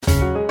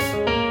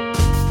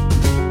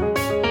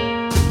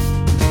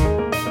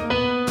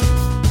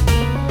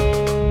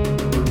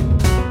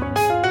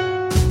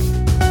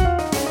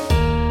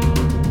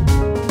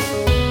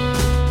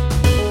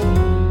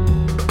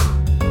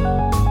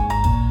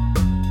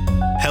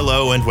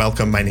Hello and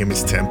welcome. My name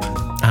is Tim.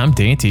 I'm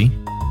Dainty.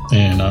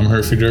 And I'm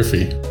Herfy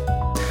Durfy.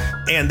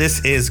 And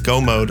this is Go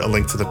Mode, a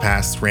Link to the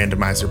Past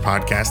randomizer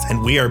podcast.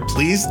 And we are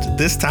pleased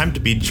this time to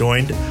be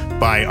joined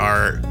by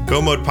our Go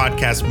Mode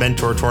Podcast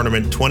Mentor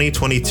Tournament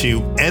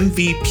 2022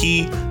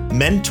 MVP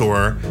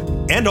mentor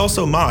and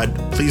also mod.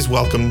 Please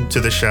welcome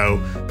to the show,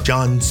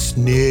 John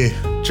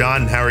Snee.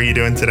 John, how are you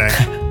doing today?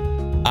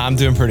 I'm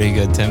doing pretty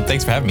good, Tim.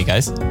 Thanks for having me,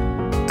 guys.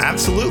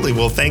 Absolutely.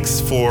 Well,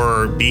 thanks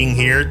for being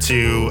here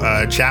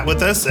to chat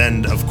with us.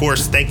 And of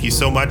course, thank you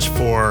so much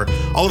for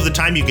all of the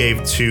time you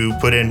gave to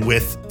put in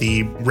with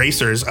the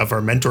racers of our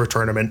mentor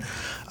tournament.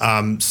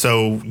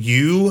 So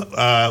you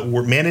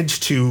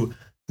managed to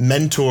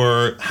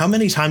mentor, how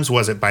many times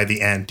was it by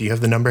the end? Do you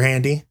have the number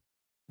handy?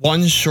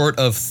 One short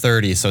of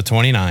 30, so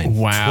 29.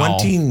 Wow.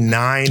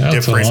 29 That's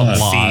different a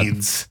lot.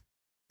 seeds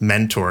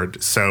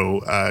mentored.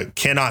 So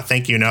cannot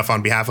thank you enough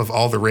on behalf of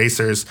all the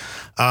racers.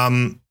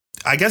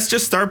 I guess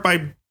just start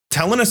by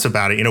telling us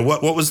about it. You know,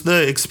 what was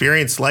the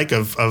experience like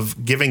of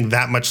giving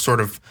that much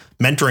sort of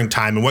mentoring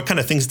time, and what kind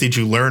of things did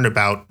you learn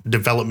about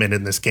development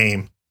in this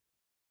game?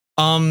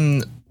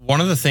 One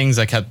of the things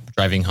I kept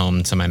driving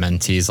home to my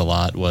mentees a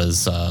lot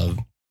was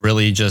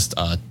really just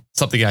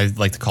something I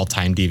like to call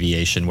time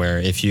deviation, where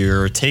if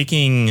you're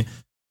taking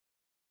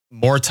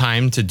more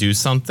time to do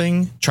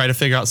something, try to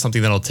figure out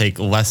something that'll take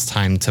less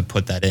time to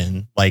put that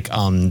in. Like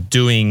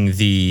doing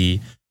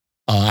the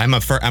I'm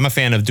a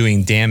fan of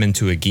doing Dam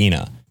into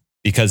Agena,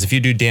 because if you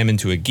do Dam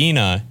into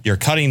Agena, you're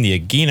cutting the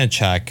Agena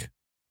check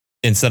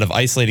instead of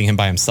isolating him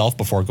by himself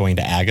before going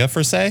to Aga,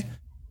 for say.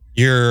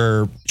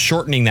 You're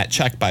shortening that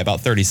check by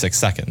about 36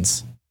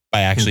 seconds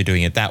by actually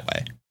doing it that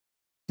way.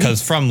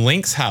 Because from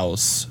Link's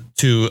house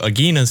to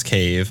Agena's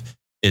cave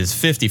is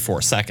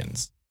 54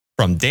 seconds.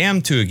 From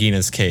Dam to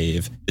Agena's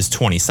cave is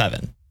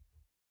 27.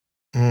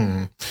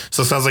 So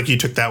it sounds like you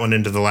took that one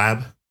into the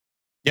lab.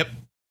 Yep.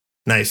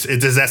 Nice.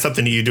 Is that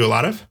something you do a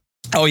lot of?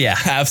 Oh yeah,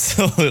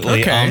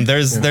 absolutely. Okay.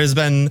 There's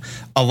been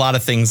a lot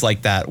of things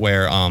like that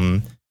where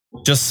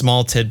just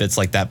small tidbits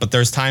like that. But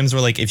there's times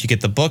where, like, if you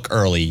get the book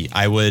early,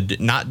 I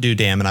would not do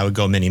Dam and I would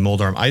go mini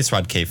Moldorm Ice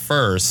Rod Cave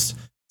first,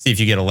 see if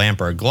you get a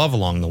lamp or a glove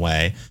along the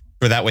way.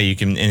 For that way you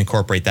can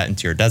incorporate that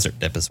into your desert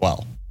dip as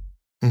well.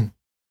 So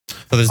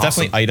there's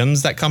definitely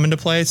items that come into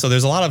play. So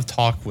there's a lot of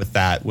talk with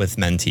that with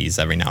mentees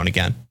every now and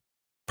again.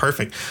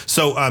 Perfect.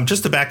 So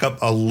just to back up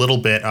a little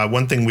bit,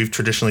 one thing we've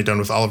traditionally done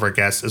with all of our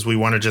guests is we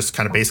want to just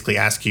kind of basically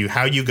ask you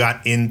how you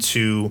got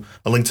into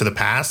A Link to the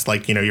Past,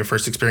 like, you know, your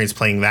first experience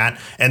playing that,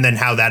 and then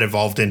how that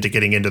evolved into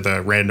getting into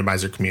the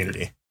randomizer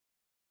community.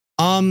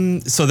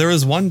 So there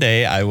was one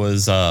day I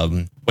was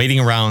waiting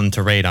around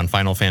to raid on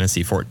Final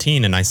Fantasy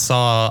 14, and I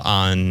saw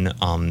on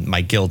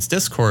my guild's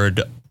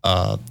Discord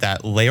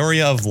that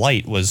Leoria of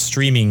Light was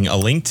streaming A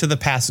Link to the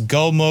Past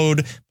Go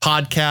Mode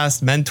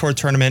podcast mentor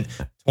tournament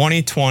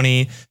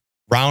 2020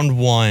 round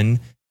 1,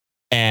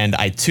 and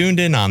I tuned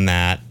in on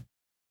that,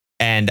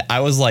 and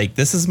I was like,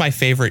 this is my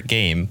favorite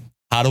game.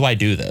 How do I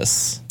do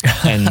this?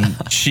 And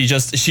she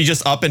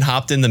just up and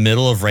hopped in the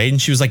middle of raid,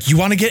 and she was like, you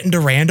want to get into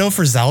rando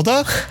for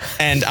Zelda?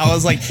 And I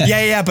was like,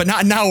 yeah, but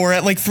not now. We're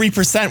at like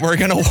 3%. We're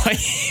gonna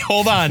wait.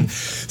 Hold on.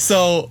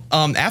 So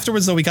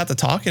afterwards, though, we got to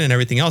talking and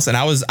everything else, and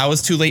I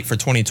was too late for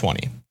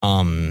 2020.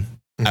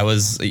 I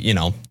was,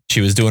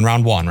 she was doing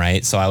round 1,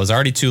 right? So I was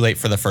already too late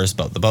for the first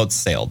boat. The boat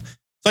sailed.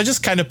 So I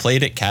just kind of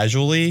played it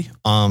casually,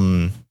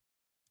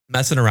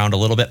 messing around a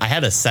little bit. I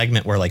had a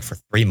segment where, like, for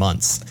 3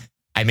 months,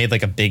 I made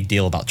like a big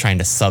deal about trying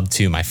to sub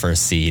to my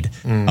first seed.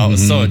 Oh, it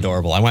was so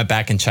adorable. I went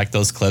back and checked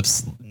those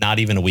clips not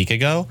even a week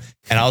ago,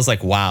 and I was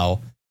like,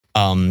 wow,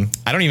 I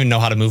don't even know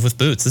how to move with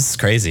boots. This is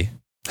crazy.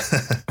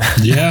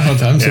 Yeah, how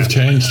times have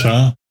changed,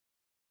 huh?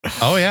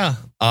 Oh yeah.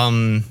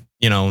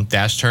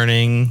 Dash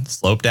turning,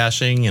 slope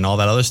dashing, and all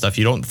that other stuff.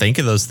 You don't think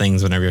of those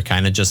things whenever you're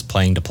kind of just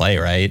playing to play,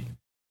 right?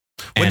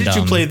 When did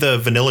you play the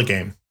vanilla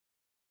game?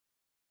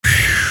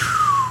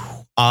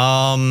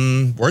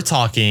 We're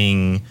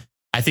talking,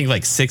 I think,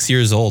 like 6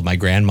 years old. My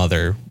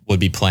grandmother would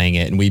be playing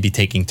it, and we'd be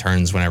taking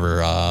turns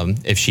whenever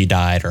if she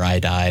died or I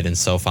died, and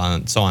so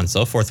on and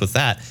so forth with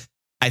that.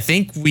 I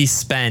think we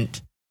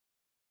spent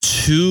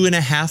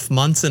 2.5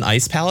 months in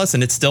Ice Palace,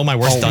 and it's still my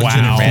worst dungeon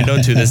in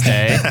rando to this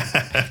day.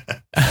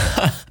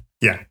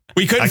 Yeah.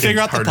 We couldn't figure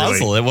out the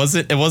puzzle. It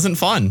wasn't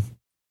fun.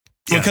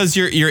 Yeah. Because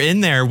you're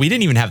in there. We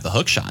didn't even have the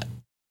hook shot.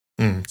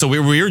 So we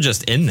were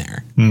just in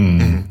there.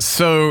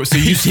 So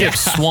you skipped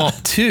Swamp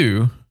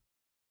 2.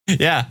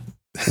 Yeah.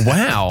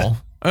 Wow.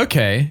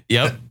 Okay.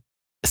 Yep.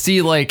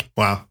 See, like,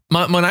 wow.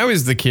 When I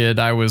was the kid,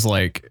 I was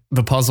like,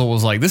 the puzzle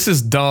was like, this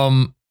is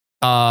dumb.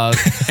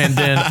 And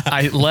then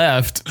I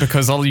left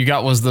because all you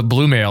got was the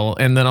blue mail.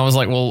 And then I was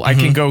like, well, I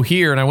can go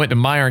here. And I went to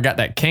Meyer and got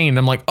that cane.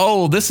 I'm like,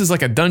 oh, this is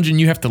like a dungeon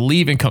you have to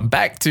leave and come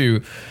back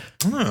to.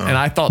 Oh. And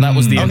I thought that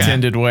was the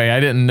intended way. I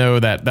didn't know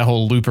that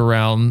whole loop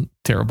around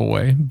terrible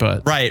way,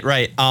 but right.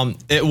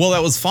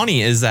 What was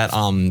funny is that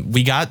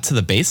we got to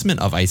the basement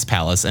of Ice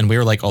Palace and we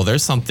were like, oh,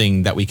 there's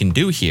something that we can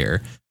do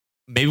here.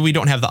 Maybe we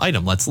don't have the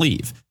item. Let's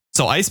leave.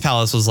 So Ice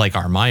Palace was like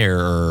our mire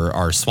or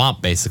our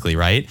swamp, basically,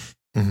 right?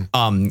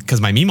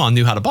 because my Mimon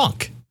knew how to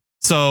bonk.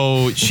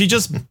 So she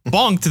just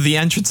bonked the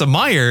entrance of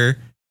Mire,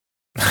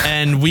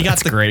 and we got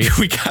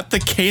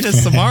the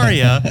Canis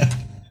Samaria,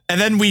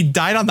 and then we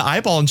died on the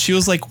eyeball, and she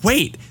was like,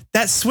 "Wait,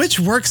 that switch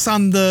works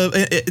on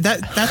the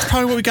that's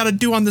probably what we got to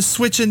do on the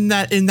switch in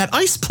that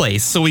ice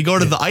place." So we go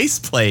to the ice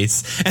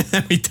place, and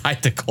then we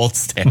died to Cold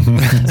Stand.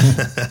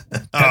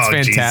 That's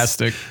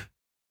fantastic. Geez.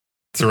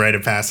 It's a rite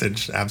of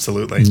passage.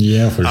 Absolutely.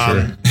 Yeah, for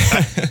sure.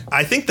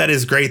 I think that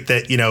is great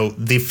that,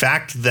 the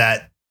fact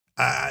that,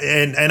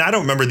 and I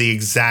don't remember the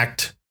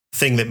exact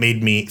thing that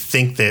made me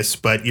think this,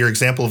 but your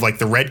example of like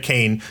the red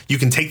cane, you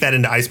can take that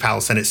into Ice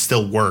Palace and it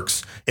still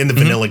works in the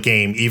vanilla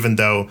game, even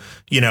though,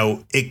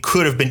 it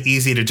could have been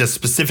easy to just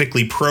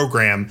specifically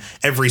program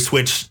every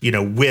switch,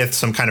 with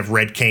some kind of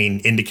red cane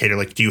indicator,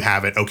 like, do you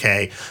have it?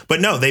 Okay.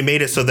 But no, they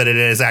made it so that it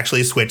is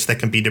actually a switch that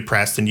can be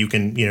depressed, and you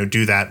can,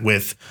 do that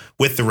with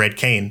the red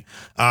cane.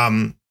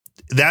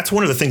 That's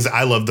one of the things that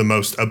I love the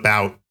most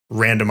about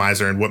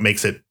Randomizer and what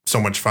makes it so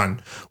much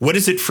fun. What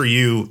is it for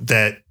you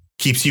that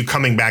keeps you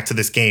coming back to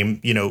this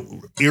game,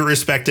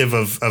 irrespective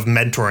of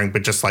mentoring,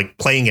 but just like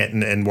playing it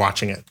and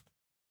watching it?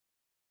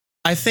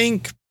 I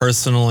think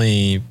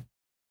personally,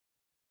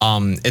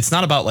 it's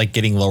not about like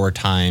getting lower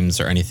times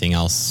or anything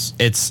else.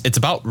 It's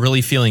about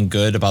really feeling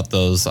good about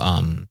those,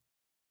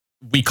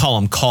 we call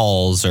them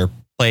calls or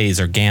plays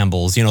or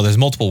gambles. There's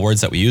multiple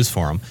words that we use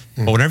for them.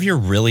 But whenever you're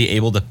really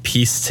able to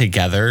piece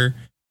together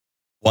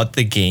what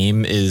the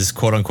game is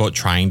quote unquote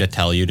trying to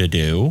tell you to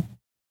do,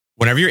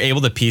 whenever you're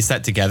able to piece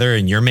that together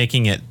and you're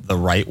making it the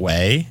right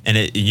way, and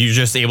you're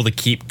just able to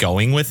keep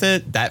going with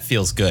it, that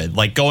feels good.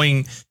 Like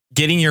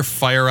getting your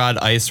Fire Rod,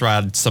 Ice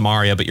Rod,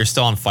 Samaria, but you're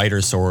still on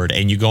Fighter Sword,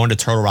 and you go into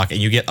Turtle Rock and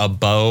you get a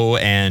bow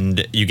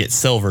and you get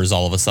silvers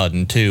all of a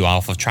sudden too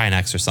off of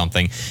Trinex or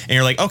something. And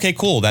you're like, okay,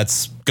 cool.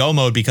 That's go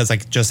mode because I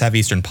just have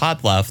Eastern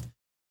Pod left.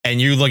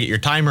 And you look at your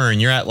timer and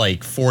you're at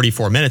like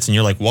 44 minutes and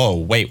you're like, whoa,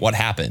 wait, what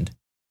happened?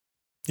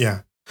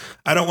 Yeah.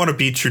 I don't want to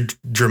be too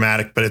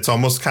dramatic, but it's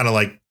almost kind of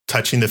like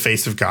touching the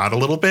face of God a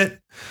little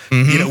bit,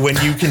 when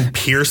you can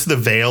pierce the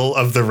veil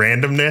of the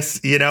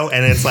randomness,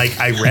 and it's like,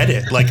 I read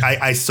it, like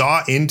I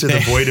saw into the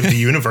void of the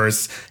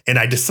universe and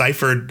I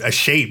deciphered a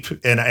shape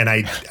and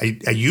I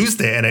used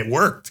it and it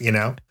worked,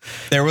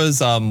 There was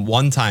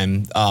one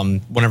time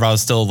whenever I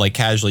was still like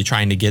casually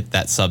trying to get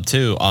that sub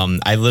 2,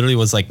 I literally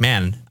was like,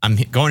 man, I'm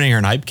going in here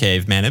in Hype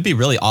Cave, man. It'd be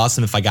really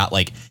awesome if I got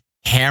like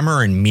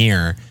Hammer and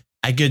Mirror.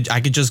 I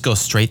could just go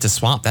straight to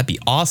Swamp. That'd be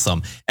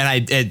awesome.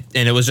 And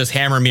it was just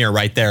Hammer Mirror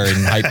right there in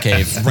Hype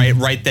Cave,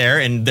 right there.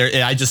 And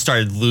I just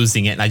started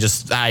losing it.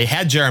 And I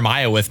had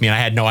Jeremiah with me and I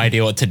had no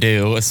idea what to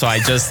do. So I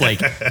just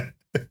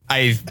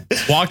I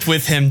walked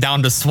with him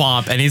down to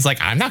Swamp and he's like,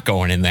 I'm not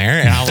going in there.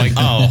 And I was like,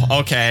 oh,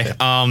 okay.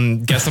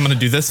 Guess I'm going to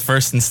do this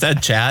first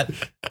instead, chat.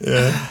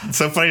 Yeah. It's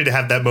so funny to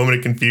have that moment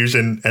of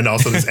confusion and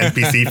also this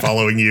NPC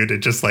following you to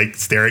just like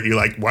stare at you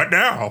like, what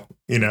now?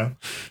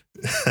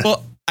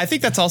 Well, I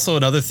think that's also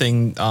another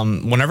thing.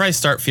 Whenever I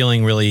start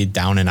feeling really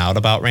down and out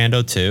about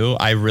Rando 2,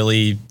 I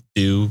really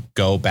do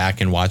go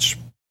back and watch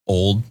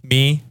old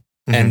me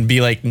and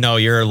be like, no,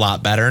 you're a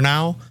lot better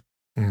now.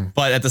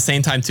 But at the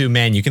same time, too,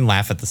 man, you can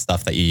laugh at the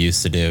stuff that you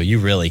used to do. You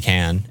really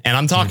can. And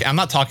I'm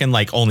not talking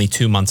like only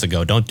 2 months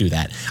ago. Don't do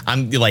that.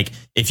 I'm like,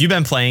 if you've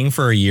been playing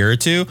for a year or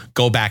two,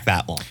 go back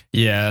that long.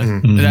 Yeah,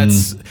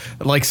 that's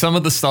like some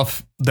of the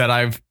stuff that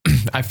I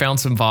found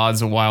some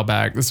VODs a while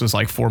back. This was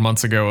like 4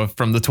 months ago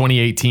from the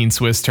 2018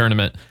 Swiss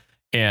tournament.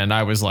 And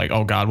I was like,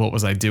 oh God, what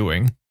was I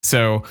doing?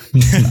 So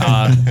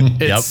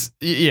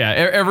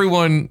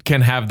everyone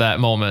can have that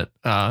moment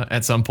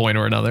at some point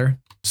or another.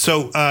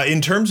 So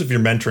in terms of your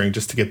mentoring,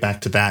 just to get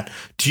back to that,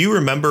 do you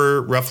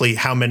remember roughly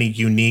how many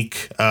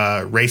unique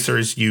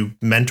racers you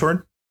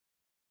mentored?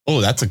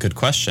 Oh, that's a good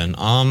question.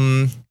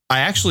 I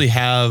actually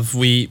have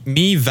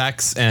me,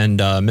 Vex, and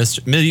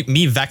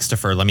me,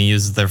 Vextifer. Let me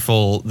use their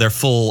full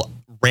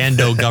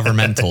rando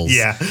governmentals.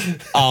 Yeah.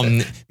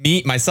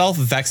 Myself,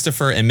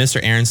 Vextifer, and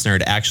Mr.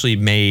 Aaronsnerd actually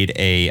made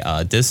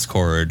a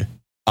Discord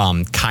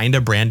kind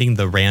of branding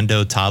the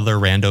rando toddler,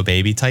 rando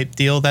baby type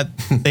deal that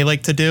they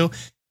like to do.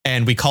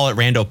 And we call it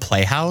Rando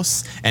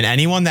Playhouse. And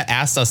anyone that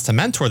asked us to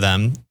mentor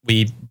them,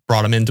 we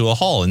brought them into a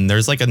hall. And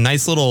there's like a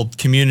nice little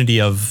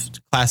community of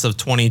class of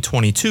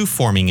 2022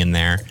 forming in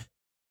there.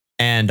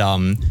 And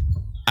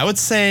I would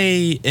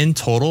say in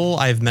total,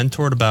 I've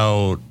mentored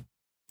about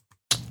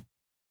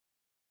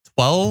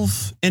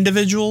 12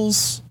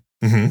 individuals.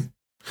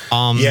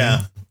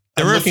 Yeah.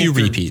 There were a few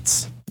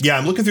repeats. Yeah,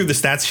 I'm looking through the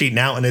stats sheet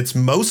now, and it's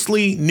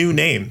mostly new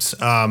names,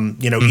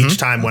 each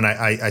time when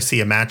I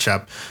see a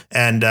matchup.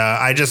 And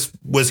I just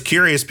was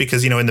curious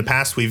because, in the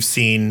past, we've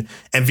seen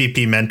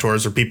MVP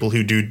mentors or people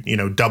who do,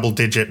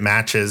 double-digit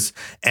matches.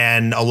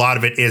 And a lot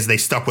of it is they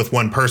stuck with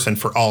one person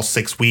for all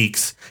 6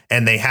 weeks,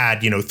 and they had,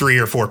 3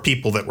 or 4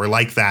 people that were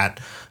like that.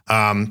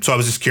 So I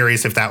was just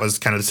curious if that was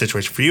kind of the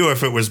situation for you, or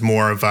if it was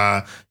more of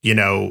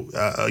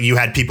you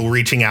had people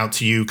reaching out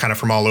to you kind of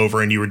from all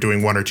over and you were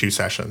doing 1 or 2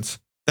 sessions.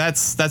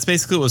 That's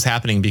basically what was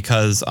happening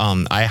because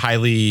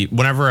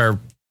whenever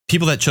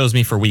people that chose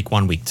me for week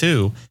 1, week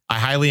 2, I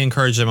highly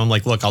encourage them. I'm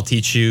like, look, I'll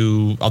teach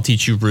you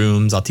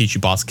rooms. I'll teach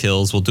you boss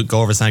kills. We'll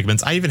go over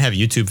segments. I even have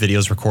YouTube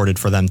videos recorded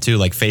for them too,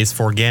 like phase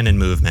 4 Ganon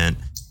movement,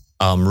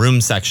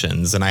 room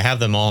sections, and I have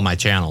them all on my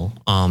channel.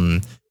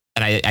 And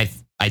I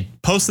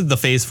posted the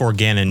phase 4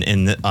 Ganon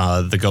in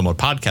the Go Mode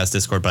podcast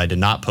Discord, but I did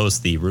not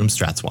post the room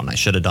strats one. I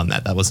should have done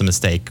that. That was a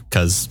mistake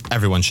because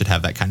everyone should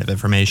have that kind of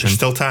information. There's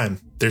still time.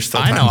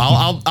 I know.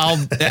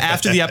 I'll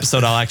after the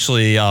episode, I'll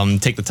actually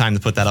take the time to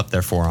put that up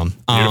there for them.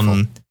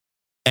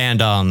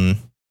 And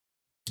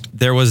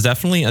there was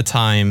definitely a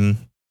time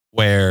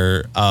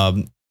where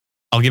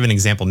I'll give an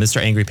example.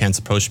 Mr. Angry Pants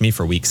approached me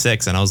for week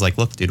 6, and I was like,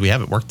 "Look, dude, we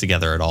haven't worked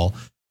together at all,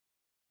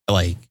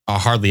 like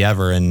hardly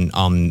ever, and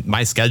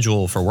my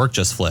schedule for work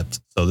just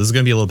flipped, so this is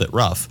gonna be a little bit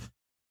rough."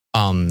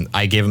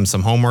 I gave him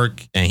some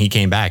homework, and he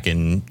came back,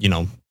 and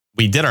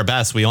we did our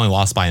best. We only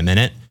lost by a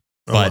minute.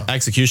 But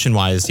execution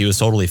wise, he was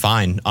totally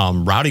fine.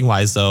 Routing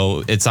wise,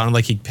 though, it sounded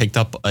like he picked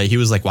up. He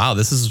was like, "Wow,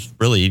 this is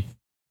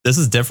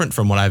different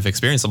from what I've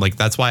experienced." I'm like,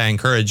 that's why I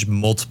encourage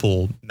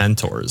multiple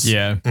mentors.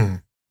 Yeah.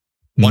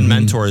 One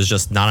mentor is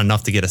just not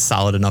enough to get a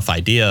solid enough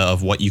idea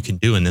of what you can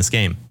do in this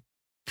game.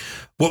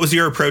 What was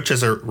your approach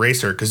as a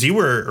racer? Because you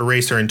were a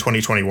racer in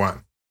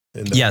 2021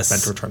 in the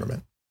mentor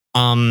tournament.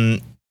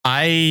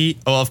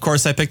 Of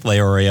course, I picked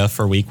Leoria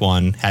for week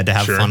 1. Had to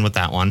have fun with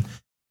that one.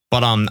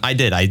 But I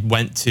did. I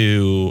went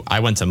to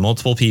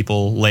multiple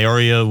people.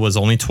 Leoria was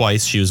only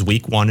twice. She was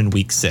week 1 and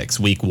week 6.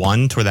 Week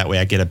 1, to where that way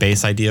I get a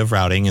base idea of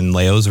routing, and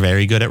Leo's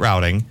very good at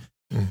routing.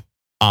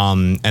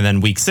 And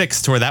then week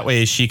 6, to where that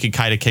way she could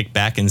kind of kick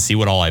back and see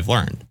what all I've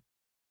learned.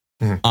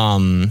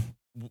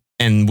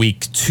 And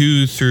week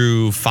 2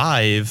 through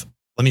 5,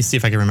 let me see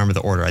if I can remember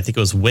the order. I think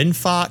it was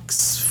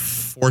Windfox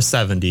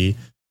 470,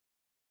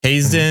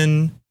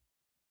 Hazen,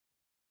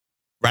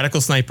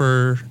 Radical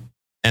Sniper,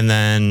 and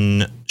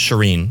then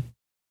Shireen.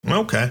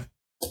 Okay.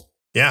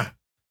 Yeah.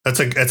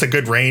 That's a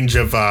good range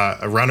of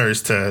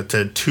runners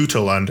to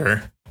tootle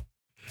under.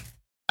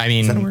 I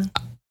mean, is that a word?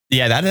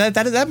 Yeah,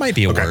 that might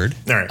be a word.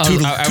 All right.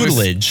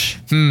 Tutelage.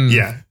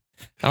 Yeah.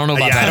 I don't know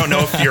about that. I don't know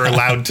if you're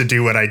allowed to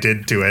do what I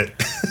did to it.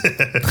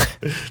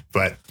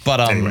 but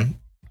anyway.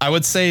 I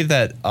would say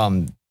that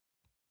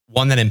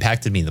one that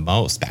impacted me the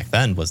most back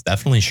then was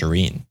definitely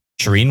Shireen.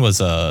 Shireen was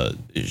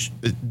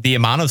the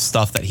amount of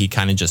stuff that he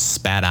kind of just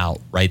spat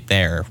out right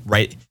there,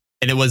 right?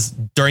 And it was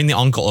during the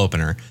Uncle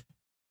opener.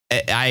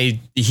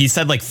 He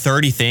said like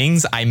 30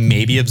 things. I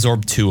maybe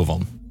absorbed 2 of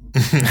them.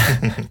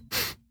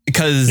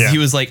 Because he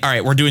was like, all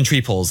right, we're doing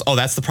tree pulls. Oh,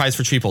 that's the prize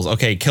for tree pulls.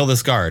 Okay, kill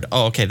this guard.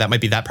 Oh, okay, that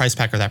might be that prize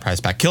pack or that prize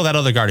pack. Kill that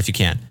other guard if you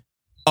can.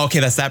 Okay,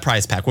 that's that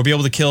prize pack. We'll be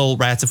able to kill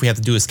rats if we have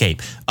to do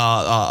escape.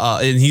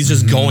 And he's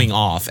just going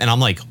off. And I'm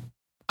like,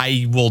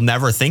 I will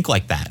never think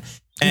like that.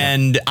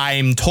 And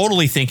I'm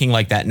totally thinking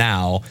like that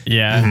now.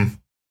 Yeah.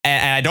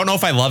 And I don't know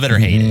if I love it or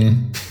hate it.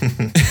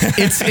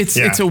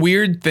 It's a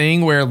weird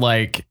thing where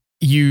like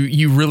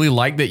you really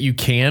like that you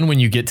can when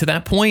you get to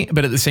that point,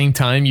 but at the same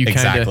time you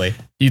kind of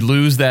you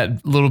lose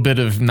that little bit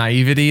of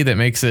naivety that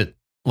makes it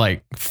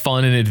like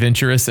fun and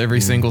adventurous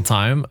every single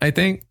time, I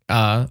think,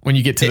 when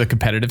you get to the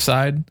competitive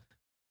side.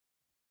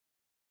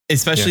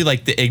 Especially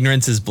like the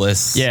ignorance is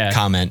bliss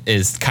comment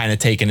is kind of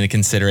taken into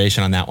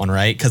consideration on that one,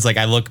 right? Because like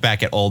I look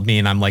back at old me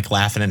and I'm like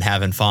laughing and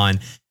having fun.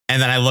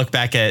 And then I look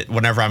back at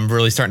whenever I'm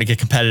really starting to get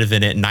competitive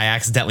in it and I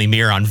accidentally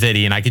mirror on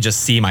Viddy and I could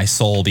just see my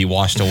soul be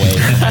washed away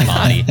from my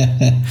body.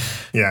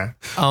 Yeah.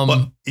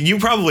 Well, you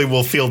probably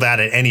will feel that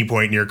at any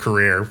point in your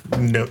career.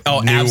 Newer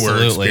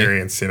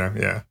experience,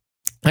 Yeah.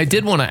 I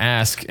did want to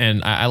ask,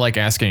 and I like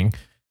asking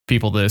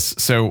people this.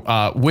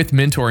 So with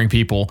mentoring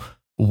people,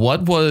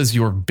 what was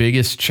your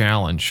biggest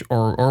challenge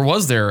or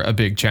was there a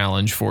big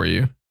challenge for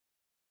you?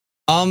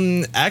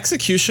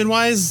 Execution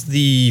wise,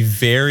 the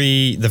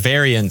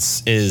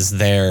variance is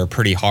there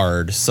pretty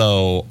hard.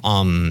 So,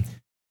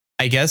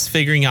 I guess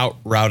figuring out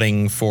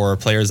routing for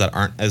players that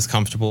aren't as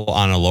comfortable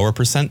on a lower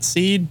percent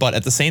seed, but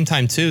at the same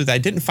time too, I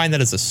didn't find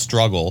that as a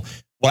struggle.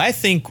 What I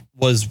think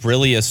was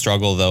really a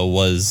struggle though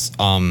was,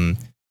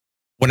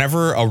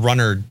 whenever a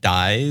runner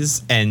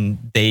dies and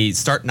they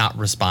start not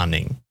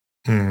responding,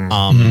 you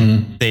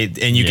can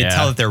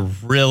tell that they're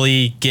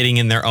really getting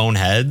in their own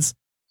heads.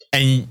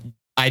 And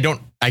I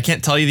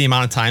can't tell you the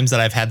amount of times that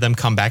I've had them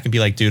come back and be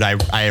like, dude,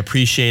 I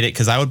appreciate it.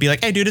 Cause I would be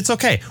like, hey dude, it's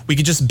okay. We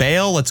could just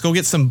bail. Let's go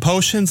get some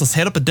potions. Let's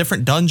hit up a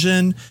different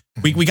dungeon.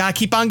 We got to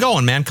keep on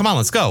going, man. Come on,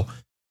 let's go.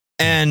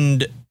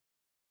 And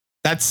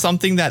that's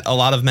something that a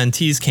lot of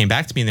mentees came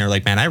back to me and they're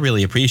like, man, I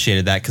really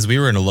appreciated that. Cause we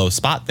were in a low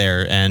spot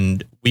there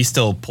and we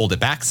still pulled it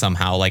back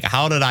somehow. Like,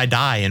 how did I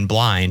die in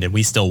blind and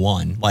we still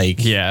won? Like,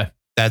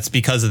 that's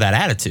because of that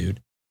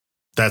attitude.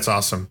 That's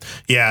awesome.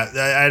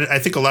 Yeah, I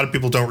think a lot of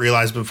people don't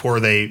realize before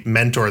they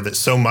mentor that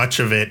so much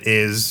of it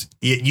is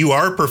you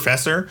are a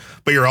professor,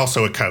 but you're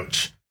also a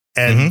coach.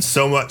 And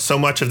so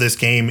much of this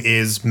game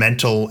is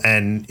mental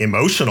and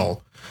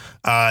emotional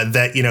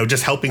that,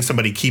 just helping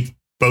somebody keep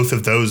both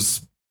of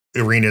those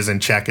arenas in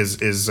check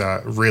is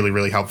really,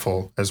 really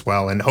helpful as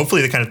well. And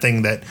hopefully the kind of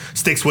thing that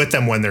sticks with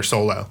them when they're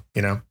solo,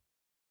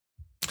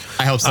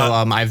 I hope so.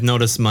 I've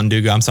noticed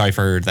Mundugu. I'm sorry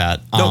for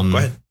that. No, go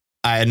ahead.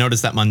 I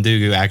noticed that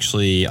Mundugu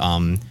actually,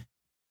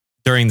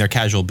 during their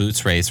casual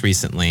boots race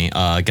recently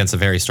against a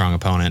very strong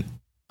opponent,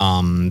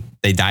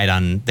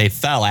 they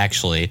fell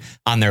actually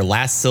on their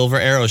last silver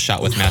arrow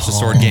shot with Master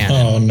Sword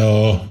Ganon. Oh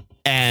no!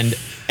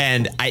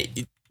 And I,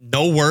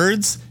 no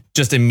words,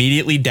 just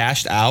immediately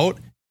dashed out.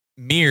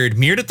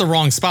 Mirrored at the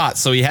wrong spot,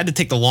 so he had to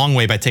take the long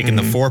way by taking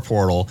the 4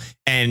 portal,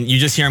 and you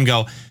just hear him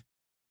go.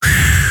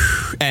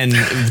 And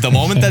the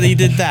moment that he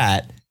did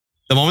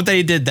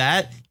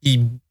that,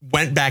 he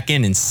went back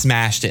in and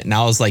smashed it, and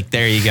I was like,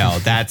 "There you go.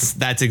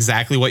 That's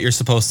exactly what you're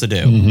supposed to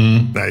do."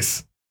 Mm-hmm.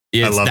 Nice.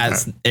 I love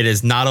that. It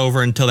is not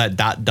over until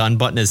that done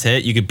button is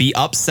hit. You could be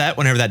upset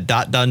whenever that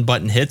done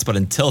button hits, but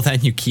until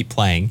then, you keep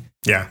playing.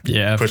 Yeah,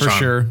 Push for on.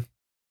 sure.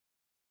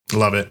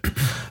 Love it.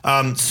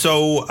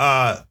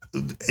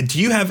 Do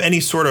you have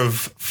any sort of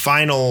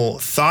final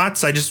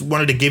thoughts? I just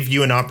wanted to give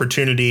you an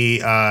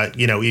opportunity,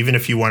 even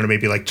if you want to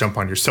maybe like jump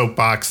on your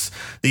soapbox,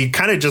 you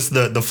kind of just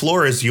the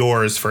floor is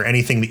yours for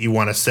anything that you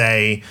want to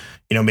say,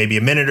 maybe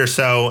a minute or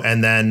so.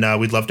 And then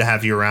we'd love to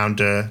have you around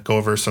to go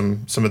over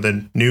some of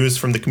the news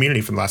from the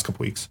community from the last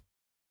couple weeks.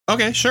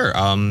 Okay, sure.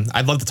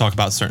 I'd love to talk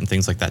about certain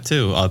things like that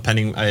too.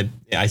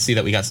 I see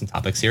that we got some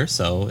topics here,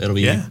 so it'll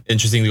be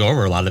interesting to go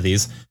over a lot of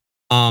these.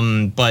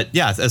 But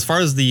yeah, as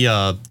far as the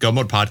Go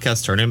Mode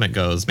podcast tournament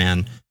goes,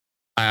 man,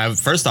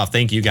 first off,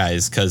 thank you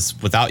guys, because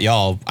without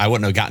y'all, I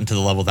wouldn't have gotten to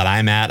the level that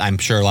I'm at. I'm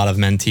sure a lot of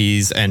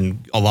mentees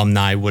and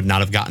alumni would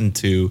not have gotten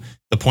to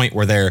the point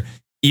where they're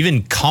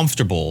even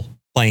comfortable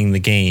playing the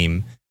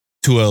game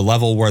to a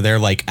level where they're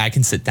like, I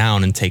can sit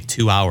down and take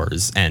 2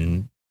 hours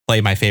and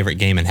play my favorite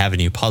game and have a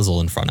new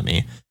puzzle in front of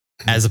me.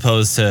 As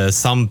opposed to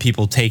some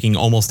people taking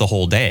almost a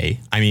whole day.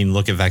 I mean,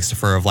 look at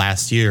Vextifer of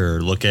last year.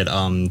 Look at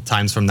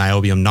Times from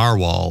Niobium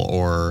Narwhal,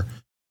 or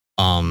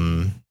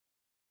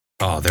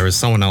there was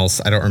someone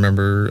else. I don't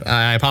remember.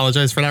 I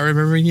apologize for not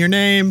remembering your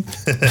name.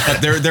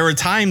 But there were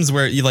times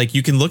where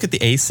you can look at the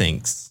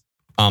asyncs,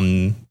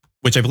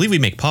 which I believe we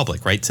make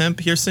public, right, Timp,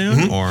 here soon?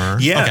 Mm-hmm. Or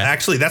yeah, okay.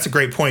 Actually, that's a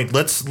great point.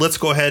 Let's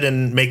go ahead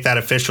and make that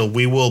official.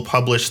 We will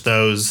publish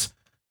those.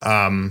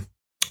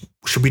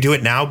 Should we do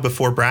it now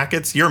before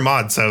brackets? You're a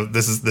mod, so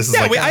this is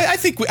yeah. like I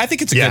think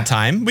it's a good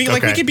time. We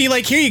could be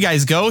like, here you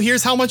guys go.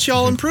 Here's how much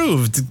y'all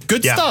improved.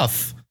 Good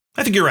stuff.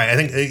 I think you're right. I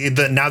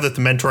think now that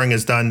the mentoring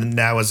is done,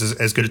 now is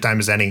as good a time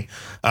as any.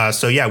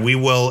 So yeah, we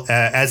will,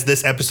 as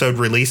this episode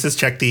releases,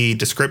 check the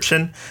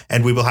description,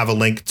 and we will have a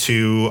link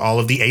to all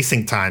of the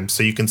async times,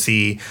 so you can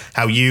see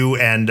how you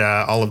and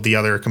all of the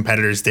other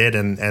competitors did,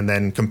 and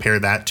then compare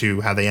that to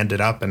how they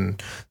ended up.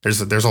 And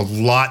there's a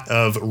lot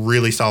of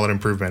really solid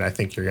improvement I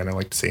think you're gonna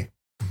like to see.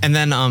 And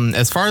then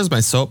as far as my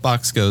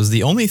soapbox goes,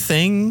 the only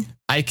thing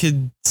I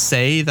could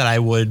say that I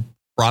would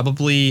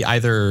probably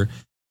either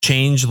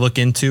change, look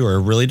into, or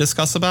really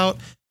discuss about.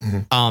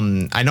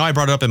 I know I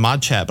brought it up in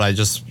mod chat, but I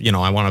just,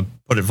 I want to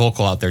put it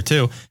vocal out there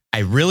too. I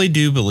really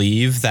do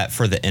believe that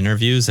for the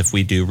interviews, if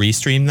we do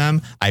restream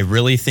them, I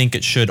really think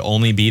it should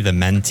only be the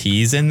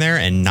mentees in there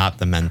and not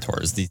the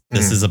mentors.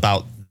 This is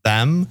about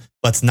them.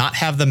 Let's not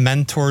have the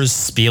mentors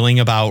spieling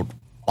about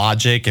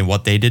logic and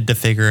what they did to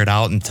figure it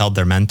out and tell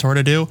their mentor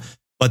to do.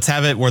 Let's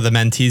have it where the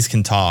mentees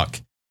can talk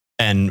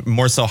and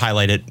more so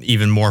highlight it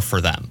even more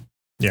for them.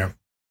 Yeah.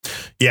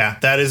 Yeah,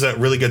 that is a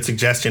really good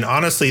suggestion.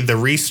 Honestly, the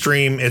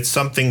restream, it's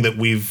something that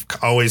we've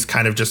always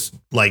kind of just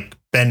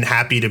been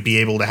happy to be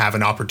able to have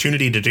an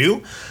opportunity to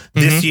do.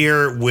 This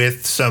year,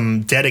 with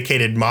some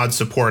dedicated mod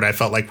support, I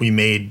felt like we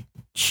made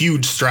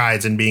huge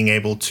strides in being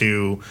able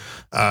to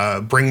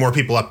bring more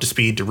people up to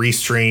speed to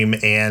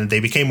restream, and they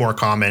became more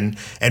common.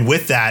 And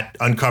with that,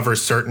 uncover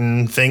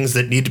certain things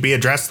that need to be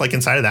addressed,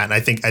 inside of that. And I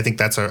think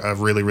that's a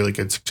really, really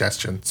good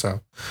suggestion.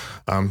 So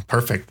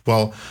perfect.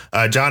 Well,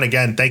 John,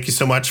 again, thank you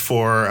so much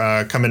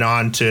for coming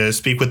on to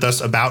speak with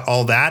us about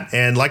all that.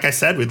 And like I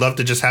said, we'd love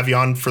to just have you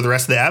on for the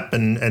rest of the ep,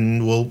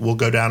 and we'll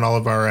go down all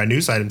of our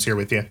news items here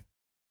with you.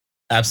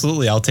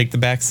 Absolutely. I'll take the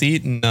back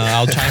seat, and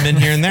I'll chime in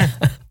here and there.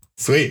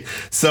 Sweet.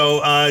 So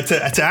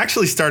to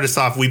actually start us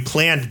off, we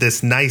planned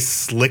this nice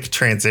slick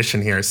transition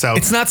here. So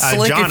it's not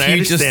slick, John, if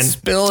you just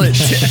spill it.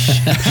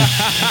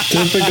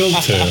 Typical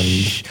Tim.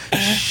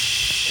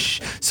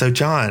 So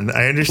John,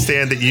 I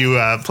understand that you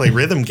play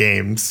rhythm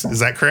games.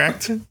 Is that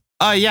correct?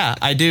 Yeah,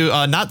 I do.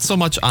 Not so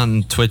much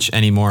on Twitch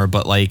anymore,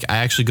 but I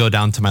actually go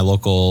down to my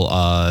local,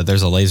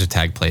 there's a laser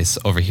tag place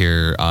over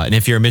here. And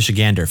if you're a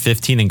Michigander,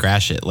 15 and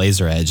Gratiot,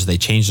 Laser Edge, they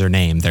changed their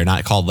name. They're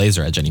not called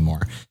Laser Edge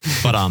anymore.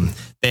 But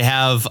they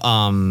have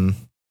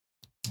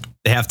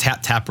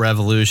Tap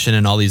Revolution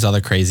and all these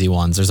other crazy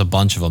ones. There's a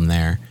bunch of them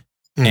there.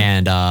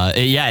 And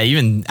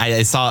even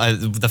I saw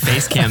the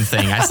face cam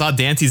thing. I saw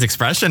Dante's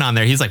expression on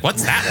there. He's like,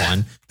 "What's that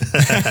one?"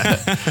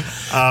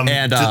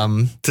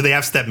 Do they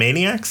have Step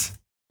Maniacs?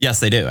 Yes,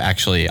 they do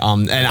actually.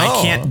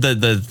 I can't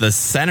the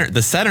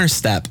center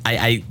step.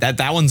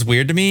 That one's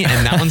weird to me,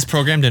 and that one's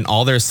programmed in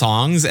all their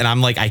songs. And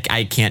I'm like,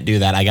 I can't do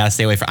that. I gotta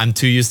stay away from. I'm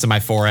too used to my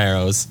 4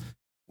 arrows.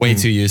 Way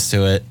too used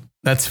to it.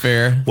 That's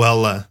fair.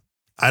 Well,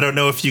 I don't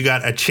know if you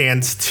got a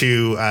chance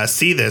to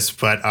see this,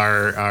 but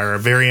our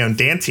very own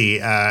Dante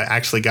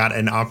actually got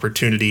an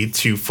opportunity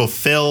to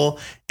fulfill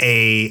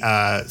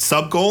a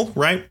sub goal,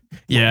 right?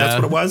 Yeah, that's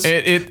what it was.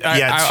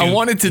 I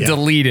wanted to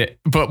delete it,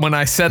 but when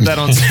I said that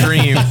on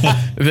stream,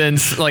 then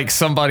like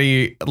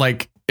somebody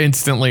like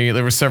instantly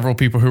there were several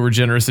people who were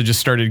generous and just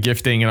started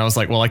gifting, and I was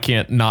like, well, I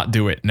can't not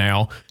do it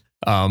now.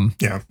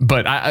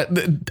 But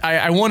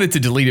I wanted to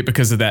delete it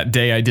because of that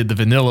day I did the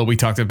vanilla we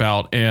talked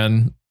about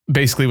and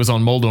basically was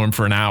on Moldorm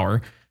for an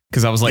hour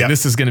because I was like,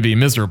 this is going to be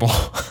miserable.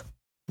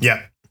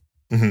 Yeah.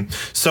 Mm-hmm.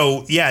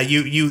 So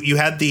you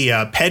had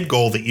the PED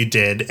goal that you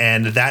did,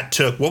 and that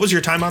took, what was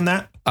your time on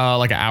that?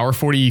 Like an hour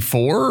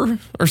 44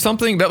 or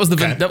something. That was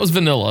that was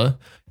vanilla.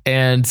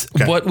 And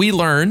what we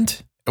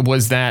learned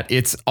was that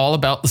it's all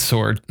about the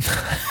sword.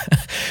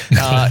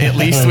 At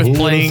least with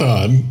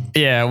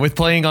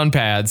playing on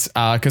pads.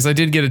 Because I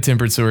did get a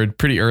tempered sword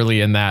pretty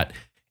early in that.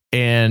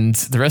 And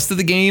the rest of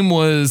the game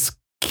was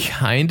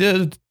kind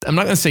of, I'm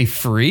not going to say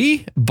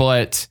free,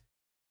 but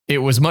it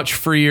was much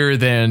freer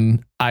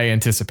than I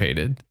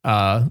anticipated.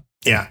 If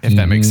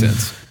that makes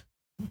sense.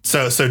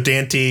 So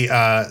Dante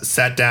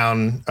sat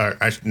down, or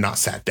not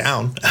sat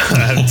down,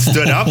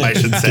 stood up, I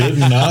should say,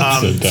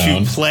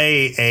 to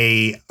play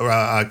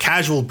a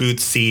casual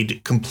boots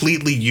seed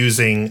completely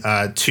using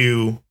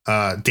two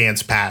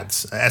dance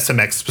pads,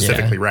 SMX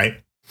specifically, right?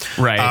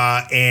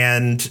 Right.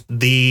 And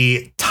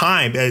the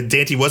time,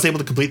 Dante was able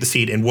to complete the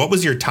seed. And what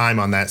was your time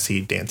on that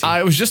seed, Dante?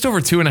 It was just over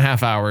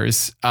 2.5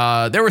 hours.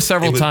 There were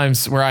several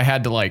times where I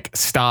had to like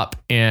stop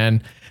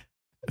and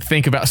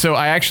think about. So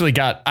I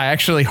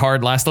actually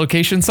hard last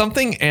location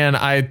something, and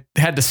I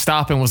had to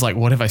stop and was like,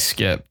 what have I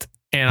skipped?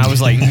 And I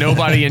was like,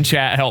 nobody in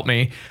chat help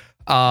me.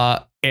 I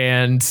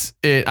even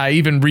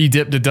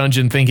redipped a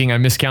dungeon thinking I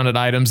miscounted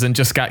items and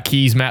just got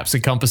keys, maps,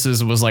 and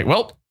compasses and was like,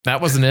 well, that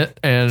wasn't it.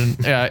 And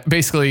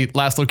basically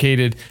last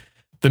located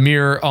the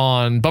mirror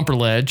on Bumper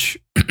Ledge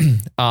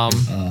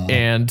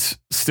and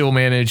still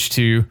managed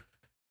to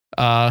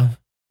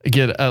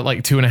get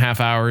like 2.5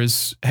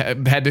 hours.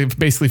 Had to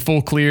basically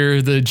full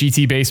clear the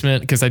GT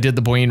basement because I did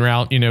the Boyne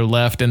route,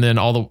 left and then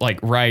all the like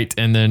right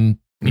and then,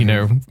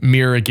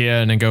 mirror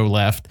again and go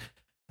left.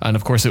 And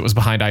of course it was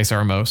behind Ice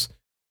Armos.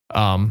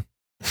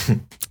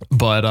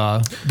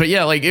 But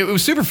yeah, like it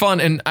was super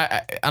fun. And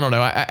I don't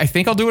know. I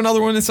think I'll do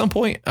another one at some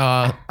point.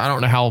 I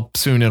don't know how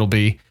soon it'll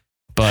be.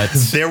 But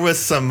there was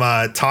some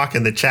talk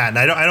in the chat, and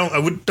I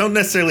don't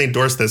necessarily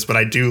endorse this, but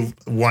I do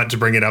want to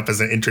bring it up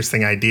as an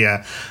interesting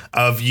idea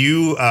of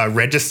you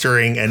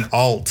registering an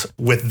alt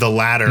with the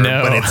ladder,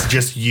 but it's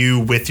just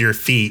you with your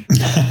feet.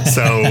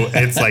 So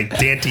it's like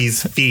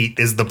Dante's feet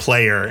is the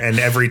player, and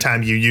every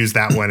time you use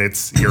that one,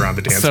 you're on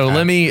the dance. So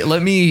pad.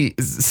 let me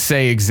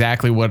say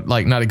exactly what,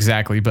 like not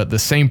exactly, but the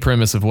same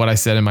premise of what I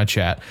said in my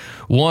chat.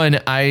 One,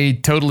 I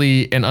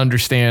totally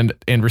understand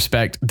and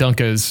respect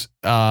Dunka's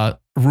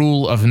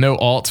rule of no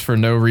alts for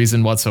no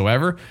reason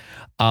whatsoever.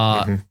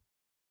 I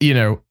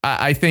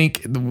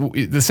think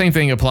the same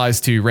thing applies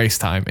to race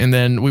time. And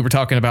then we were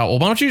talking about, well,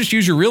 why don't you just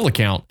use your real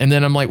account? And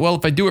then I'm like, well,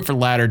 if I do it for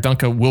ladder,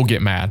 Dunka will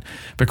get mad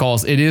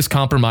because it is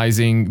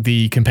compromising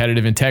the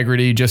competitive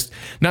integrity. Just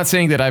not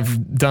saying that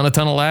I've done a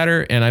ton of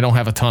ladder and I don't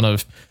have a ton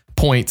of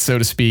points, so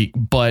to speak,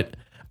 but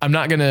I'm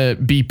not going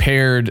to be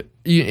paired.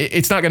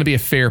 It's not going to be a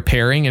fair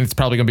pairing, and it's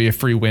probably going to be a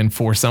free win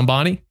for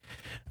somebody.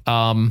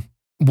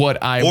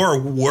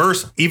 Or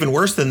worse, even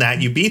worse than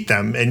that, you beat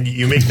them and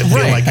you make them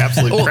feel like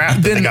absolute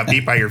crap. Then they got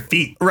beat by your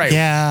feet. Right.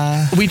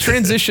 Yeah. We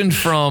transitioned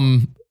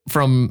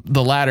from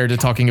the ladder to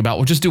talking about,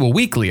 well, just do a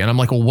weekly. And I'm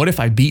like, well, what if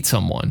I beat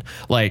someone?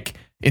 Like,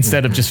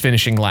 instead of just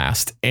finishing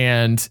last.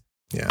 And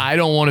I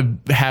don't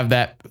want to have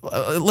that.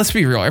 Let's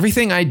be real.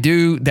 Everything I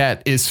do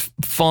that is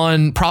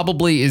fun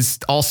probably is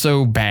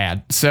also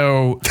bad.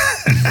 So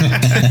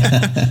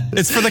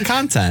it's for the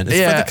content. It's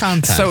for the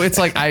content. So it's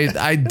like,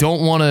 I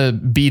don't want to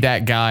be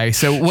that guy.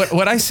 So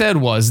what I said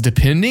was,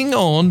 depending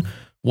on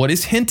what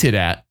is hinted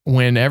at,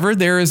 whenever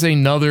there is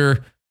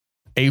another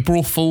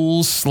April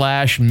Fool's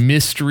 /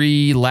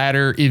 mystery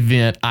ladder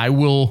event, I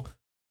will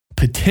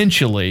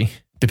potentially,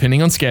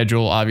 depending on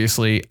schedule,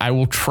 obviously, I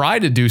will try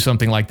to do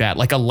something like that,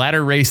 like a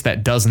ladder race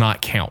that does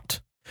not count.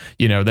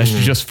 That's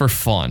just for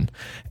fun.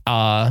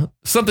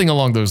 Something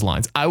along those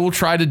lines. I will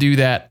try to do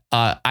that.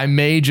 I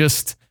may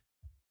just,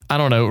 I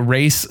don't know,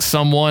 race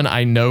someone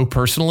I know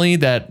personally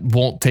that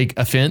won't take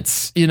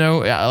offense,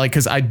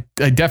 because I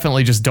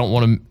definitely just don't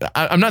want to.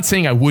 I'm not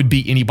saying I would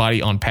beat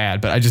anybody on pad,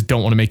 but I just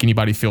don't want to make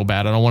anybody feel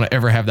bad. I don't want to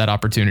ever have that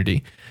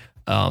opportunity.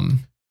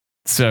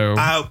 So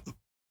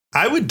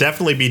I would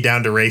definitely be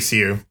down to race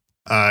you.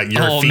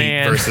 Your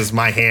feet versus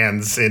my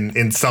hands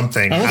in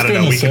something. I don't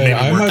know. We can maybe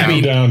work out. I might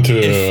be down to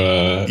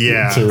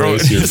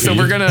race your feet. So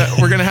we're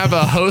gonna have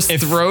a host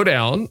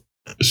throwdown.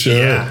 Sure.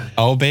 Yeah.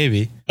 Oh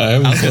baby. I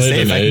haven't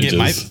played in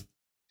ages.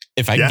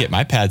 If I can get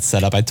my pads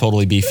set up, I'd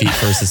totally be feet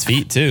versus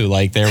feet too.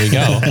 Like, there we go.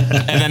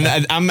 And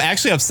then I'm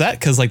actually upset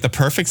because like the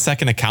perfect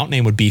second account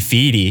name would be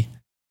Feety.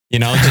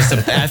 Just a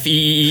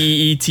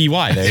FEEETY.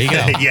 There you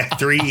go. Yeah,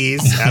 3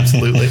 E's.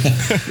 Absolutely.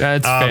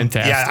 That's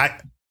fantastic. Yeah,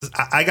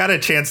 I got a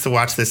chance to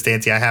watch this,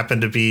 Dante. I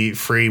happened to be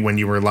free when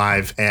you were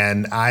live,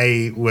 and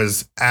I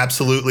was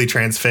absolutely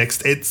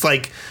transfixed. It's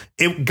like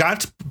it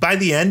got by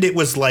the end. It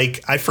was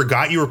like I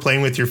forgot you were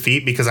playing with your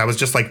feet because I was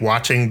just like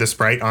watching the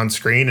sprite on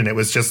screen, and it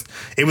was just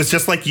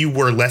like you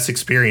were less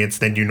experienced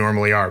than you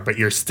normally are, but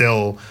you're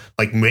still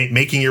like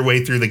making your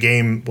way through the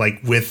game like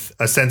with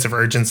a sense of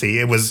urgency.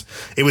 It was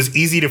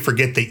easy to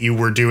forget that you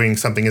were doing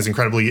something as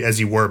incredibly as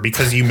you were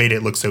because you made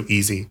it look so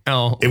easy.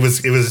 Oh, it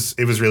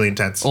was really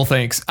intense. Well,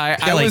 thanks.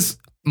 I was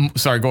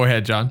sorry. Go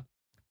ahead, John.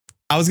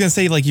 I was gonna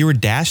say, like, you were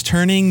dash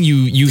turning.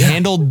 You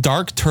handled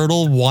Dark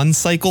Turtle one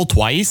cycle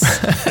twice.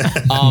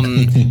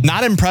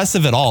 Not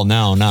impressive at all.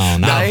 No,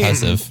 not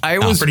impressive. I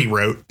was pretty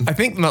rote. I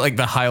think like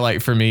the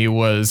highlight for me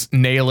was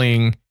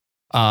nailing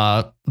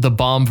the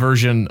bomb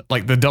version,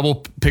 like the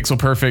double pixel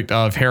perfect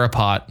of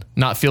Harapot,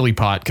 not Philly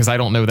Pot, because I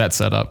don't know that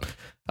setup.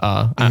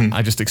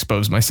 I just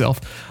exposed myself.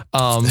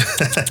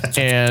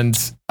 And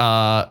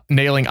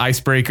nailing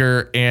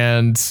Icebreaker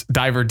and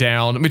Diver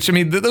Down, which I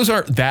mean, those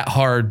aren't that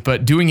hard,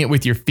 but doing it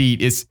with your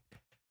feet is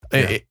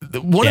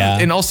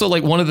and also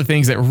like one of the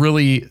things that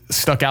really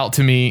stuck out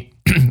to me,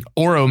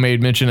 Oro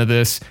made mention of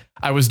this.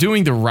 I was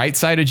doing the right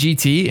side of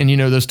GT, and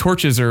those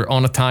torches are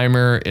on a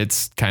timer.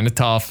 It's kind of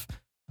tough.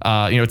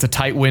 It's a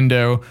tight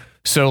window.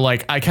 So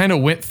like I kind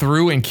of went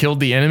through and killed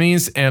the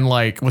enemies and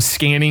like was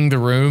scanning the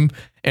room.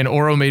 And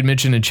Oro made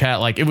mention in chat,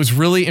 like it was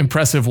really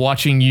impressive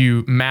watching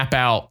you map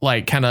out,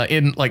 like kind of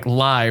in like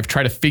live,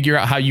 try to figure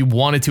out how you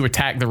wanted to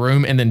attack the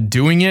room and then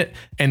doing it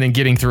and then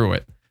getting through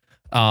it.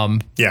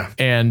 And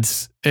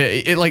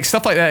it like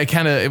stuff like that.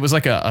 It was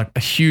like a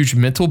huge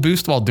mental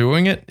boost while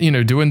doing it,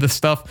 doing this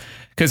stuff.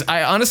 Cause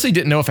I honestly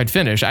didn't know if I'd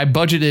finish. I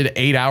budgeted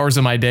 8 hours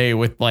of my day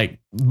with like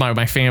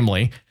my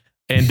family.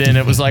 And then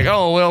it was like,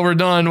 oh, well, we're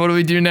done. What do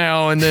we do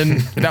now? And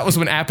then that was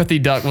when Apathy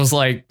Duck was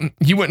like,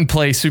 you wouldn't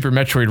play Super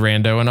Metroid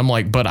Rando. And I'm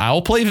like, but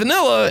I'll play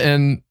vanilla.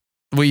 And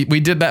we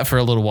did that for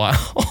a little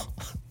while.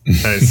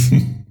 Nice.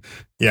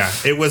 Yeah,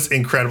 it was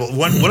incredible.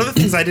 One of the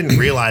things I didn't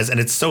realize, and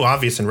it's so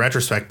obvious in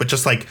retrospect, but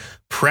just like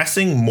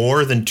pressing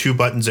more than 2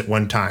 buttons at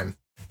one time.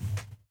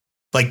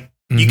 Like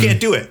you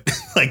can't do it.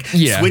 Like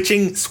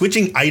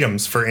switching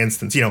items, for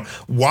instance,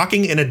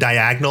 walking in a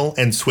diagonal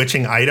and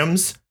switching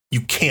items. You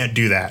can't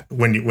do that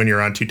when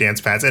you're on 2 dance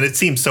pads. And it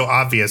seems so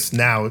obvious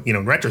now,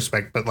 in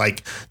retrospect, but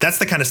like that's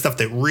the kind of stuff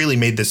that really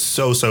made this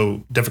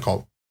so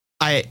difficult.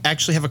 I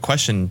actually have a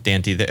question,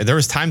 Dante. There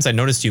was times I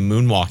noticed you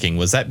moonwalking.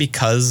 Was that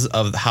because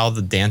of how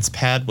the dance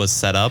pad was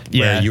set up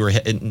where you were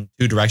hitting in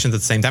 2 directions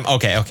at the same time?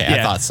 Okay.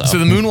 I thought so. So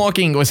the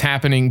moonwalking was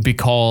happening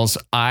because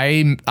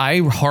I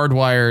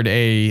hardwired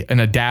an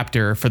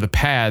adapter for the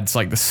pads,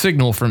 like the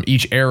signal from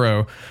each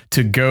arrow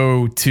to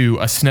go to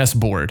a SNES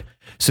board.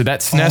 So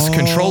that SNES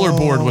controller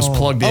board was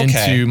plugged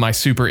into my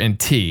Super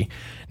NT.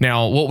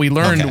 Now, what we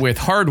learned with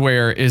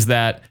hardware is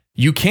that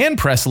you can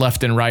press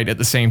left and right at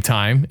the same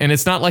time. And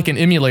it's not like an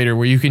emulator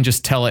where you can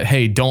just tell it,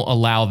 hey, don't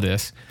allow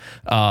this.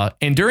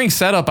 And during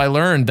setup, I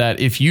learned that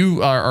if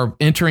you are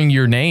entering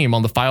your name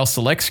on the file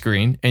select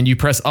screen and you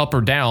press up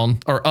or down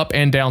or up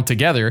and down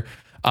together,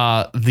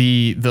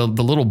 the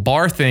little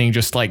bar thing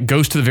just like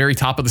goes to the very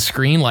top of the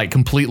screen, like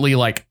completely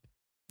like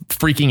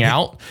freaking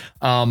out.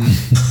 And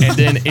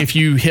then if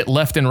you hit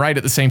left and right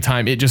at the same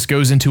time, it just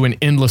goes into an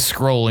endless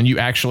scroll and you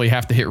actually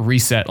have to hit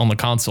reset on the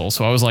console.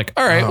 So I was like,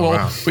 all right,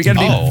 we got to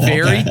be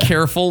very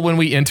careful when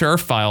we enter our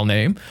file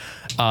name.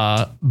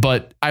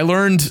 But I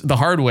learned the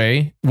hard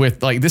way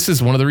with like, this is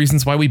one of the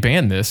reasons why we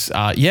banned this.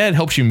 It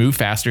helps you move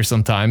faster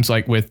sometimes,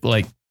 like with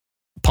like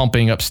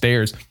pumping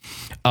upstairs.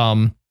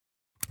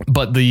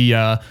 But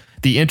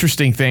the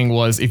interesting thing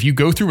was if you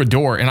go through a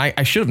door, and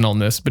I should have known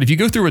this, but if you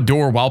go through a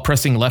door while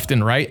pressing left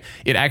and right,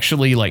 it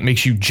actually like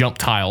makes you jump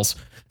tiles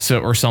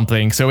or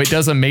something. So it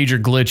does a major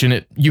glitch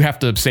and you have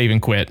to save and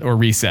quit or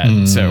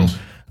reset. So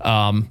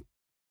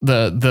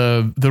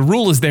the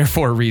rule is there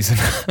for a reason.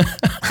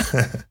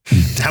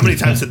 How many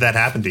times did that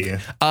happen to you?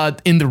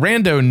 In the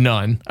rando,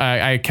 none.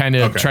 I kind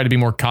of try to be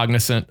more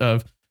cognizant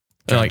of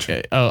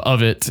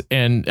of it,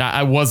 and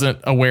I wasn't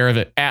aware of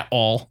it at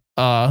all.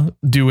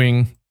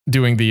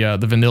 Doing the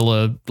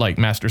vanilla like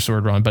Master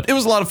Sword run, but it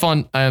was a lot of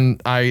fun,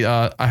 and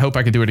I hope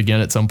I could do it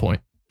again at some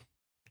point.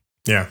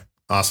 Yeah,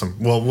 awesome.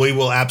 Well, we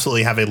will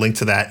absolutely have a link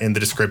to that in the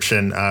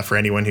description for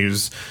anyone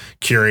who's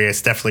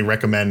curious. Definitely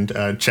recommend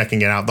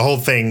checking it out. The whole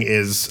thing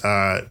is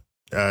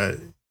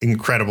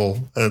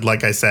incredible,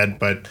 like I said,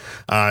 but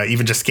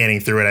even just scanning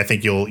through it, I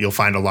think you'll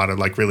find a lot of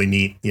like really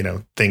neat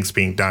things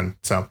being done.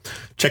 So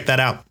check that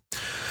out.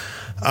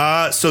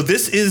 So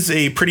this is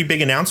a pretty big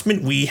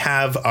announcement. We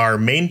have our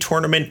main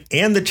tournament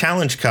and the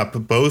Challenge Cup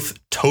both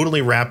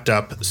totally wrapped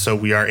up. So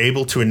we are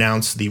able to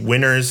announce the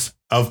winners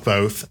of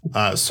both.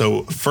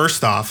 So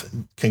first off,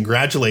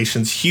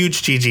 congratulations,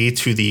 huge GG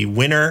to the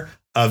winner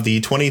of the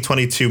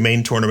 2022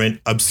 main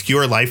tournament,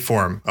 Obscure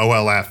Lifeform,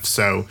 OLF.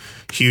 So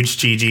huge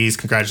GGs.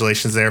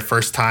 Congratulations there.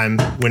 First time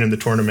winning the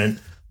tournament.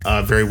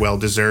 Very well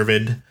deserved.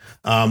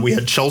 We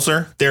had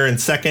Schulzer there in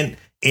second.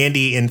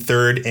 Andy in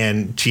third,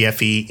 and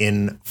GFE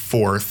in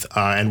fourth.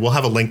 And we'll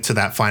have a link to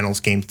that finals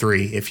game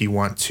 3 if you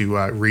want to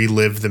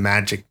relive the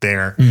magic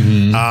there.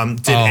 Mm-hmm.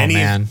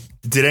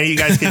 Did any of you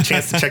guys get a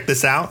chance to check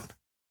this out?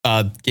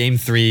 Game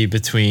 3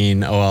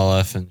 between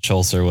OLF and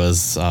Schulzer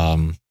was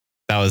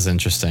that was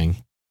interesting.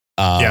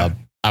 I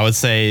would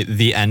say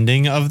the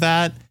ending of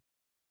that,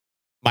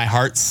 my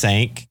heart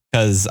sank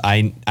because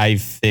I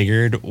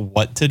figured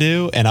what to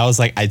do, and I was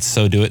like, I'd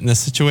so do it in this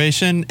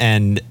situation,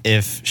 and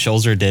if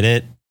Schulzer did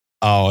it,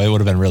 it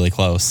would have been really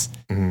close.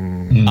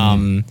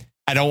 Mm-hmm.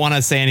 I don't want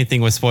to say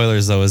anything with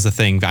spoilers, though, is the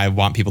thing. I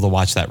want people to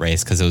watch that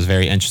race because it was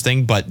very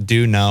interesting, but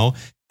do know,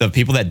 the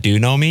people that do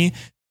know me,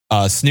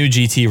 SNU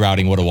GT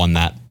routing would have won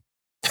that.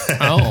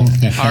 All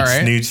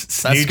right.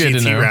 SNU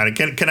GT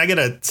routing. Can I get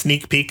a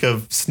sneak peek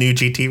of SNU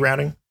GT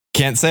routing?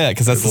 Can't say it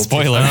because that's the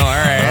spoiler. All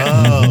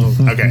right.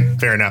 Okay.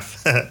 Fair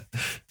enough.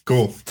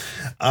 Cool.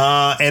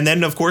 And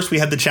then, of course, we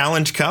had the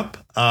Challenge Cup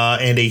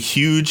and a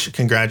huge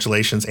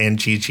congratulations and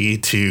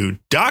GG to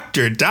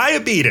Dr.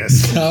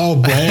 Diabetes. Oh,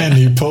 man,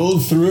 he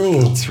pulled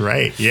through. That's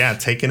right. Yeah,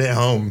 taking it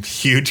home.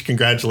 Huge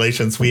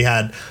congratulations. We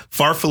had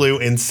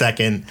Farfaloo in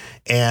second.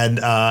 And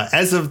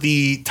as of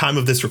the time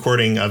of this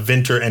recording,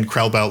 Vinter and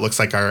Krellbelt looks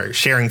like are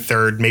sharing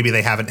third. Maybe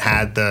they haven't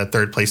had the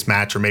third place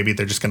match, or maybe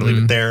they're just going to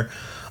leave it there.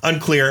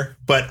 Unclear.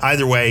 But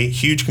either way,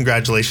 huge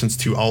congratulations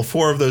to all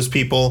 4 of those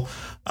people.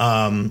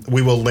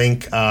 We will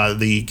link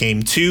the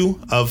game 2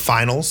 of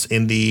finals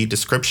in the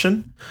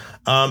description.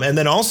 And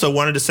then also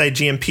wanted to say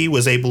GMP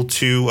was able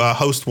to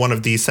host one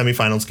of the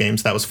semifinals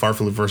games. That was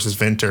Farfaloo versus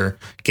Vinter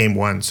game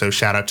 1. So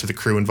shout out to the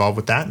crew involved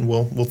with that. And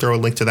we'll throw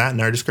a link to that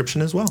in our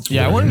description as well.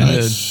 Yeah, I wanted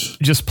to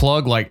just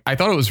plug, I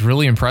thought it was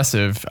really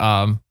impressive.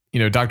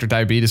 Dr.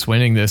 Diabetes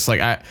winning this.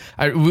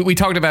 We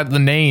talked about the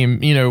name,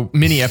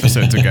 many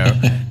episodes ago,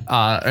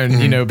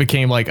 and,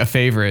 became a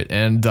favorite,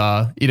 and,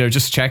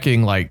 just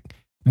checking,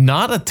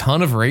 not a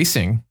ton of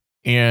racing.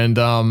 And,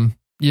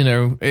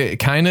 it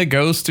kind of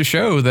goes to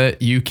show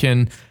that you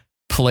can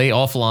play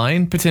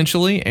offline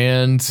potentially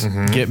and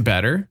get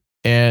better.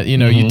 And,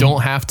 you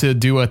don't have to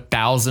do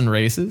 1,000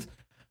 races,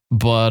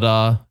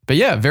 but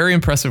yeah, very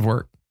impressive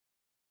work.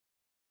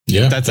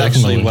 Yeah, that's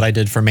actually what I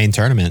did for main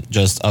tournament.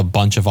 Just a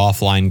bunch of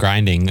offline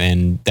grinding.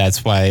 And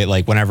that's why,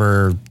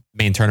 whenever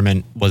main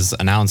tournament was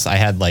announced, I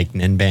had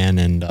Ninban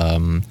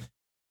and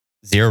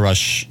Zero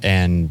Rush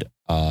and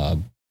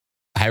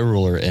High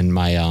Ruler in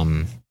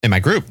my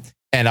group.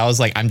 And I was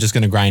like, I'm just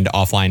going to grind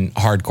offline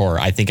hardcore.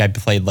 I think I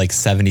played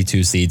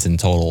 72 seeds in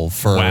total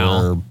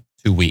for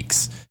 2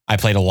 weeks. I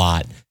played a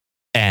lot.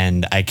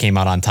 And I came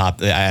out on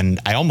top,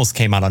 and I almost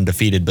came out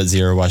undefeated, but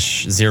Zero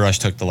Rush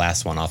took the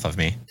last one off of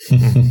me.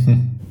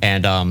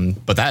 And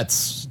but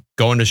that's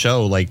going to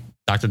show,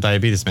 Dr.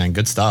 Diabetes, man,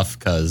 good stuff,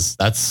 because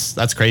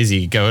that's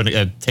crazy.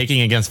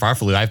 Taking against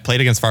Farfaloo. I've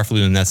played against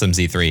Farfaloo in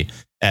SMZ3,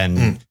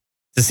 and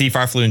to see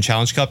Farfaloo in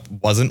Challenge Cup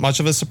wasn't much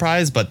of a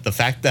surprise. But the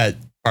fact that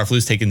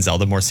Farfaloo's taken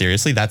Zelda more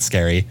seriously, that's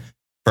scary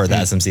for the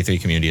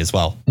SMZ3 community as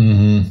well.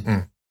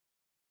 Very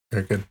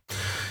good.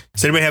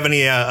 Does anybody have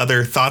any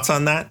other thoughts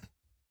on that?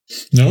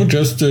 No,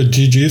 just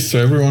GGs to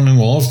everyone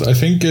involved. I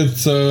think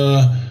it's,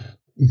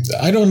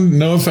 I don't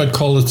know if I'd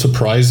call it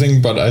surprising,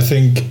 but I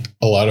think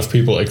a lot of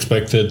people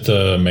expected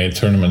the main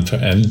tournament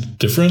to end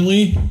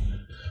differently.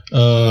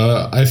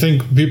 I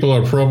think people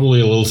are probably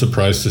a little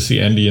surprised to see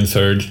Andy in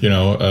third.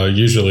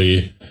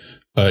 Usually,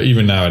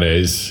 even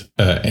nowadays,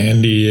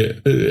 Andy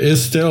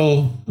is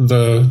still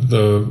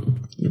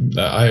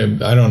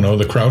I don't know,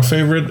 the crowd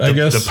favorite, I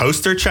guess. The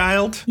poster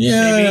child?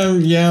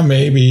 Yeah,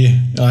 maybe.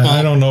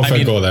 I don't know if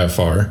I go that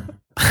far.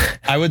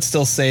 I would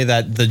still say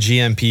that the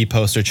GMP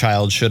poster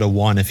child should have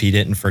won if he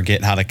didn't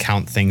forget how to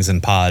count things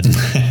in pod.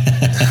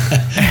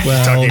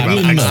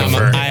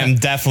 I am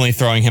definitely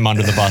throwing him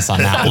under the bus on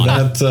that one.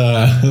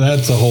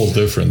 That's a whole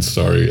different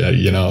story,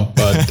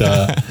 But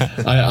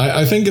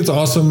I think it's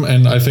awesome,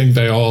 and I think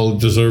they all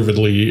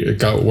deservedly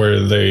got where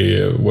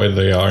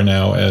they are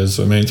now as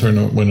main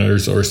tournament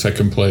winners, or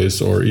second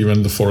place, or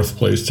even the fourth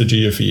place to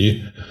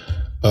GFE.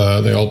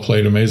 They all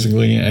played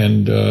amazingly,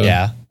 and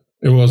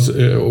It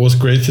was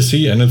great to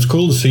see, and it's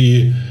cool to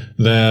see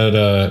that,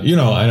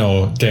 I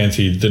know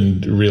Dante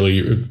didn't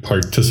really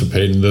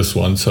participate in this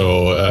one,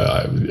 so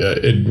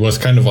it was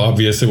kind of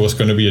obvious it was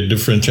going to be a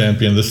different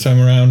champion this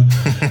time around.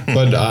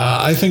 But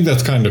I think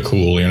that's kind of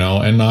cool,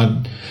 and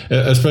not,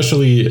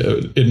 especially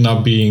it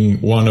not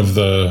being one of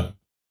the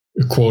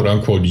quote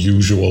unquote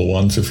usual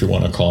ones, if you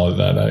want to call it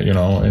that, in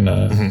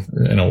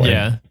a way.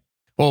 Yeah.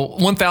 Well,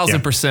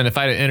 1000%. If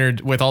I'd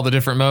entered with all the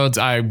different modes,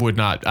 I would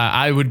not.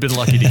 I would have been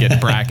lucky to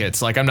get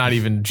brackets. I'm not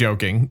even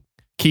joking.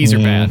 Keys are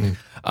bad.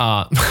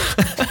 I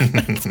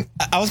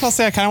was about to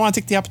say, I kind of want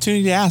to take the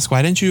opportunity to ask,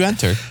 why didn't you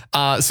enter?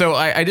 So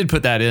I did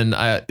put that in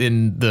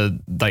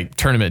the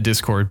tournament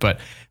Discord, but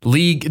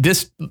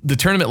the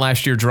tournament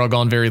last year drug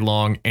on very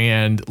long,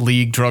 and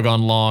League drug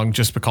on long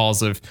just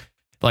because of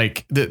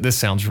this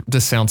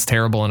sounds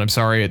terrible, and I'm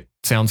sorry, it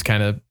sounds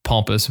kind of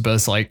pompous, but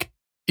it's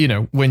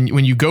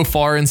when you go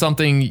far in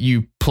something,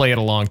 you play it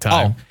a long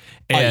time.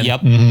 And,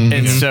 yep.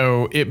 And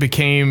so it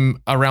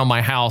became around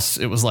my house.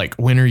 It was like,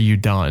 when are you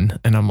done?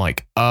 And I'm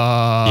like,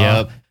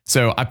 Yep.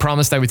 So I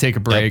promised I would take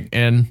a break,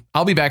 and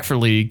I'll be back for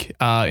League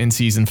in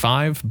season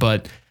 5.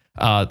 But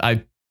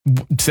I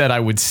said I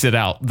would sit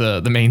out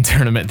the main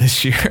tournament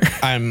this year.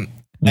 And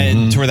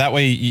to where that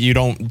way you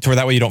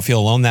don't feel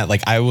alone. That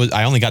like I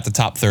only got the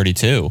top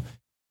 32,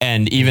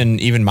 and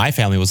even my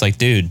family was like,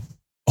 dude,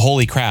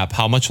 holy crap,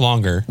 how much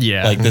longer?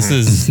 Yeah. Like this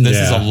is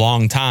a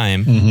long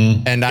time.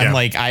 And I'm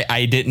like,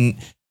 I didn't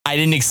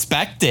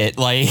expect it.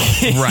 Like,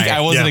 Right.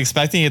 I wasn't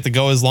expecting it to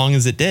go as long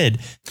as it did.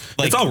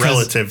 Like, it's all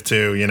relative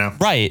too,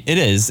 Right. It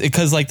is.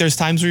 Because like there's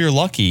times where you're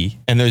lucky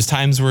and there's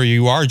times where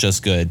you are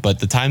just good. But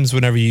the times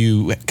whenever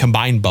you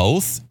combine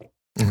both,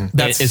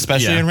 That's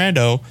especially in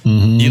Rando,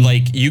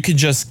 you can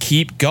just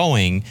keep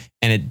going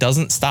and it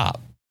doesn't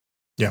stop.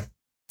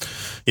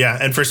 Yeah,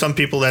 and for some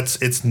people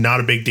it's not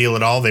a big deal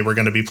at all. They were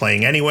going to be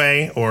playing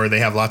anyway, or they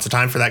have lots of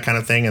time for that kind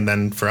of thing. And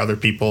then for other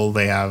people,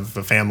 they have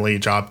a family,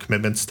 job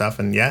commitment stuff,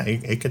 and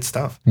it gets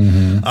tough.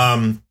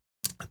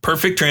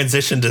 Perfect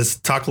transition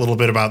to talk a little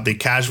bit about the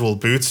Casual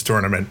Boots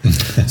tournament.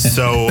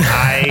 So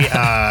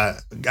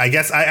I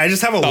guess I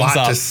just have a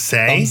lot to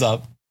say. Thumbs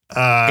up.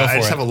 I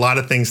just have a lot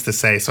of things to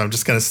say, so I'm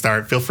just going to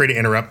start. Feel free to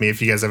interrupt me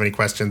if you guys have any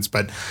questions.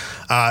 But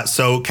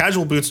so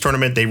Casual Boots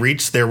tournament, they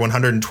reached their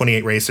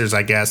 128 racers,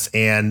 I guess.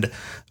 And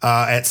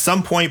at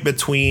some point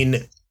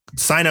between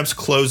signups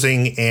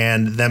closing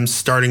and them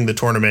starting the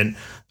tournament,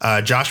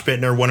 Josh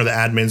Bittner, one of the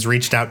admins,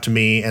 reached out to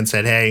me and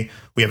said, hey,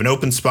 we have an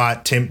open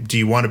spot. Tim, do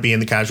you want to be in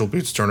the Casual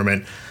Boots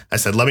tournament? I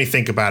said, let me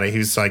think about it. He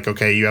was like,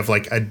 okay, you have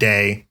like a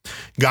day.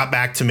 Got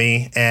back to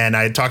me, and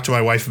I talked to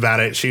my wife about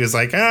it. She was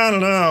like, I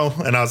don't know.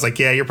 And I was like,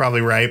 yeah, you're probably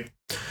right.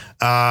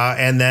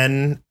 And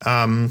then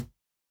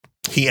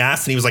he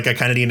asked, and he was like, I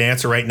kind of need an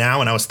answer right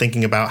now. And I was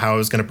thinking about how I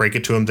was going to break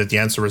it to him that the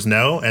answer was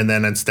no. And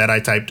then instead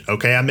I typed,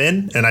 okay, I'm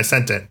in, and I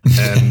sent it.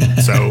 And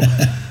so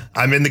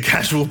I'm in the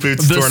Casual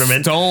Boots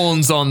tournament.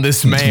 Stones on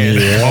this man.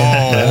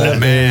 Oh,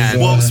 man.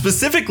 Well,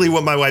 specifically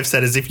what my wife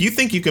said is, if you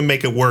think you can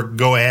make it work,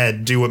 go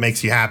ahead, do what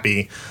makes you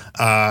happy.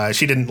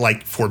 She didn't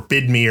like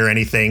forbid me or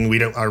anything.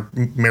 Our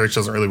marriage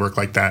doesn't really work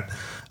like that.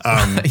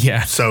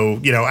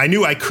 So, I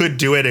knew I could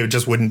do it. It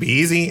just wouldn't be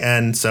easy.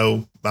 And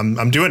so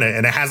I'm doing it,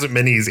 and it hasn't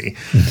been easy.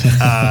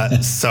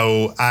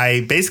 So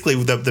I basically,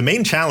 the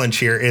main challenge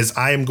here is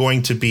I am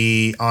going to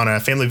be on a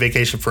family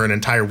vacation for an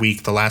entire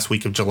week, the last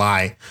week of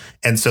July.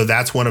 And so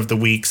that's one of the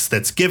weeks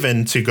that's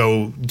given to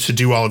go to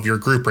do all of your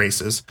group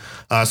races.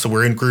 So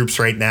we're in groups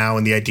right now.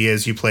 And the idea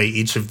is you play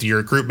each of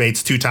your group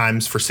mates 2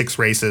 times for 6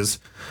 races.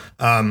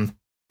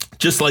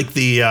 Just like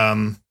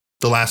the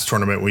last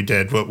tournament we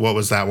did. What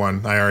was that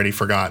one? I already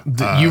forgot.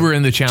 You were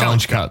in the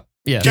Challenge Cup.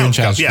 Yeah.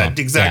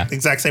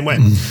 Exact same way.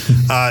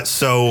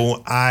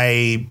 So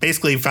I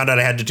basically found out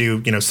I had to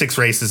do, 6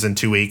 races in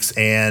 2 weeks.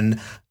 And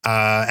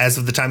as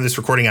of the time of this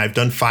recording, I've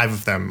done 5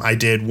 of them. I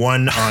did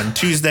 1 on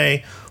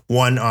Tuesday,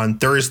 1 on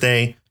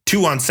Thursday,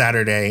 2 on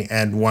Saturday,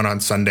 and 1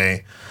 on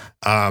Sunday.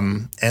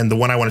 And the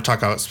one I want to talk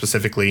about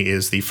specifically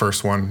is the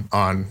first one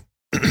on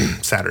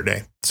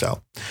Saturday.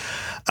 So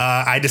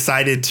I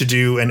decided to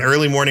do an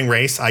early morning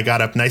race. I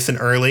got up nice and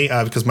early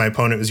because my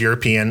opponent was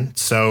European.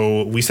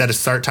 So we set a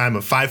start time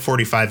of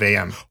 5:45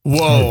 a.m.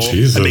 Whoa. Oh,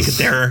 Jesus. I make it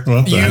there.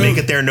 I make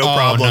it there. No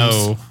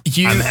problems. No.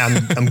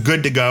 I'm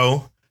good to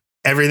go.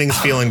 Everything's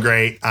feeling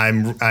great.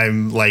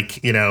 I'm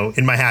like,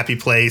 in my happy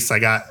place. I'm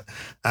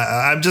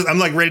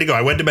like ready to go.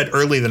 I went to bed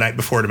early the night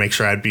before to make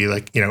sure I'd be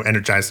like,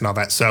 energized and all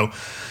that. So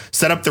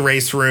set up the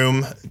race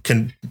room,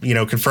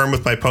 confirm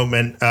with my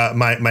opponent,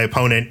 my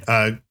opponent,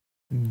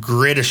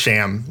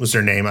 Gridisham was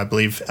their name, I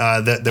believe,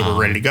 that we're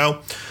ready to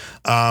go.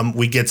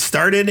 We get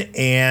started,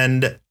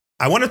 and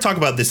I want to talk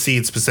about the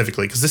seed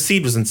specifically because this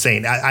seed was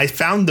insane. I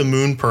found the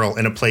Moon Pearl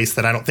in a place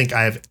that I don't think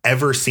I have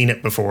ever seen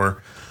it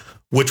before,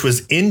 which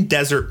was in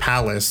Desert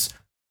Palace,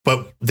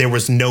 but there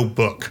was no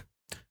book.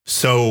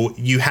 So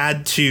you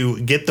had to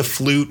get the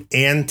flute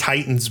and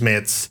Titan's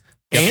mitts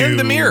And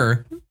the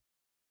mirror.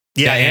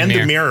 Yeah, and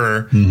the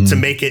mirror to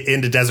make it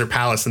into Desert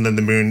Palace, and then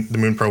the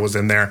Moon Pearl was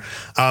in there.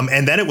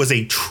 And then it was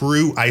a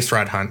true ice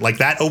rod hunt. Like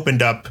that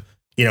opened up,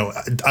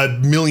 a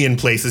million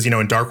places,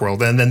 in Dark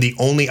World. And then the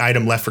only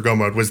item left for Go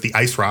Mode was the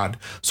ice rod.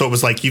 So it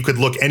was like you could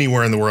look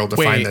anywhere in the world to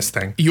find this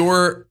thing.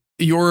 Your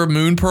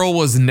Moon Pearl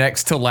was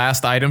next to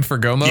last item for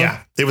Go Mode?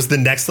 Yeah, it was the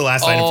next to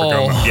last item for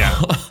Go Mode. Yeah.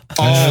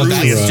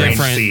 Truly a strange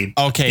different. seed.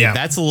 Okay, Yeah.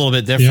 that's a little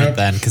bit different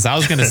then, because I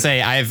was gonna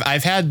say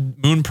I've had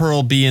Moon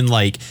Pearl be in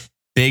like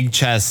big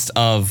chest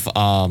of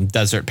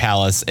Desert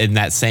Palace in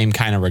that same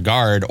kind of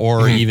regard,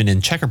 or even in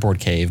Checkerboard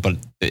Cave, but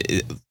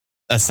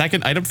a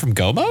second item from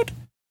Go Mode?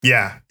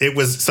 Yeah, it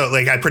was so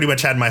like I pretty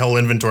much had my whole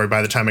inventory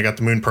by the time I got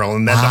the Moon Pearl,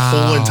 and then the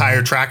whole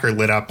entire tracker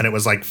lit up, and it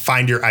was like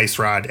find your ice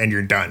rod and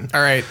you're done.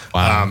 All right,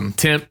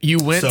 Tim, you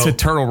went to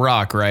Turtle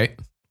Rock, right?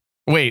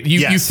 Wait,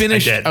 you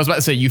finished? I was about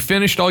to say you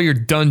finished all your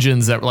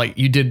dungeons that like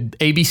you did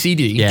A, B, C,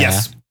 D. Yeah.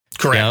 Yes,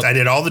 Correct. Yep. I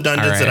did all the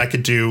dungeons that right. I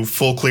could do,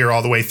 full clear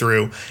all the way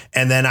through.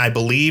 And then I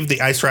believe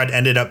the ice rod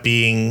ended up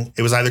being,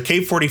 it was either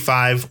Cave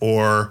 45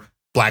 or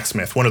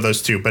Blacksmith, one of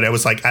those two. But it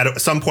was like,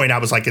 at some point I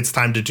was like, it's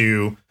time to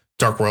do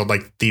Dark World,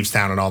 like Thieves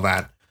Town and all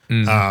that.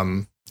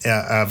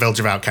 Village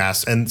of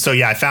Outcasts. And so,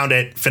 yeah, I found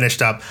it,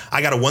 finished up.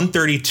 I got a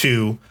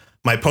 132.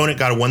 My opponent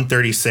got a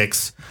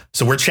 136.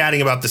 So we're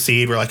chatting about the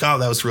seed. We're like, oh,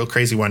 that was a real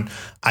crazy one.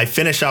 I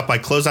finish up. I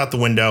close out the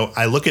window.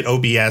 I look at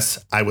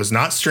OBS. I was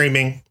not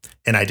streaming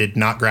and I did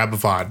not grab a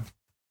VOD.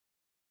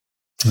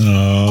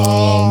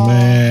 Oh,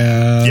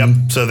 man.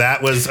 Yep. So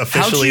that was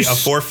officially a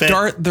forfeit.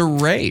 Start the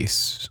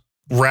race.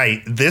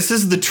 Right. This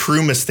is the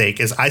true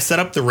mistake is I set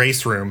up the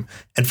race room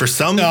and for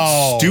some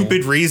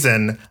stupid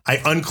reason, I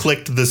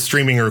unclicked the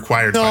streaming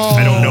required button.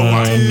 I don't know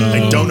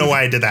why. I don't know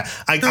why I did that.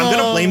 I'm going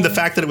to blame the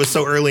fact that it was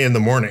so early in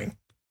the morning,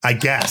 I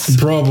guess.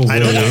 Probably. I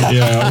don't know.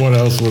 Yeah. What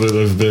else would it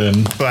have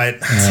been? But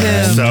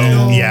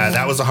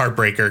that was a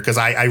heartbreaker because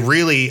I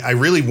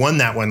really won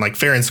that one like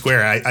fair and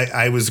square.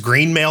 I was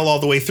green mail all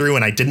the way through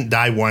and I didn't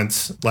die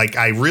once. Like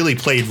I really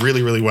played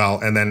really, really well.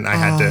 And then I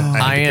had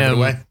to give it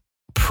away.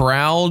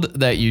 Proud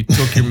that you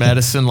took your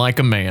medicine like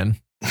a man.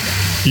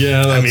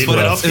 Yeah, that's I mean, what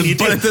else can you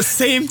do? But at the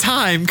same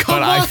time,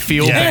 But I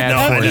feel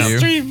bad for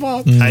you.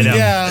 I know.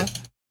 Yeah.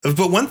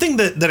 But one thing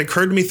that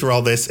occurred to me through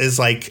all this is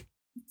like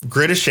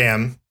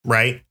Gritisham,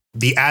 right?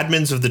 The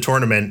admins of the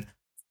tournament,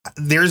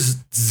 there's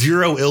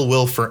zero ill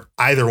will for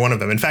either one of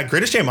them. In fact,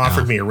 Gritisham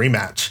offered me a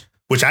rematch,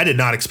 which I did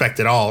not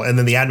expect at all. And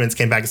then the admins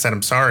came back and said,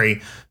 I'm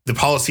sorry. The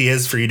policy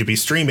is for you to be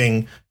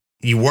streaming.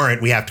 You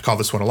weren't. We have to call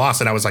this one a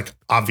loss. And I was like,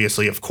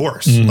 obviously, of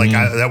course. Like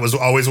that was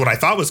always what I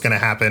thought was going to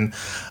happen.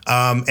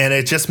 And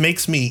it just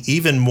makes me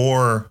even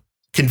more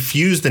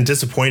confused and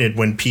disappointed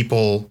when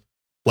people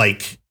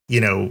like,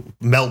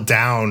 melt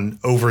down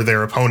over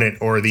their opponent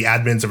or the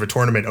admins of a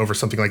tournament over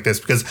something like this,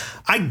 because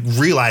I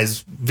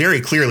realize very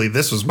clearly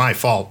this was my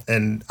fault.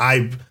 And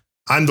I'm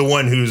the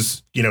one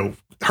who's,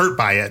 hurt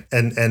by it.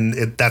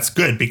 And that's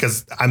good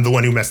because I'm the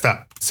one who messed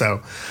up.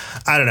 So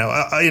I don't know.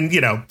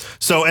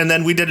 And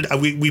then we did,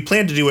 we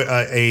planned to do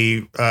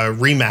a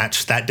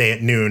rematch that day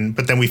at noon,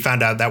 but then we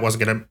found out that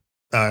wasn't going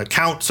to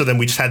count. So then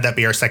we just had that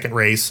be our second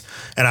race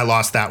and I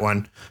lost that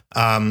one.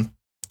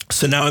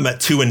 So now I'm at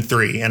 2 and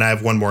 3 and I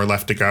have one more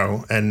left to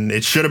go and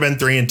it should have been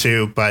 3 and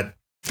 2, but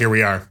here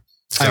we are.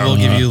 So, I will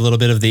give you a little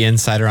bit of the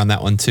insider on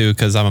that one too,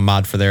 because I'm a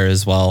mod for there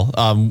as well.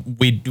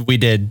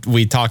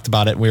 We talked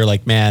about it. And we were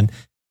like, man,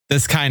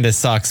 this kind of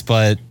sucks,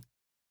 but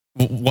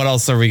what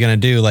else are we going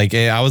to do? Like,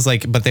 I was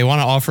like, but they want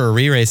to offer a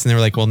re-race. And they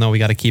were like, well, no, we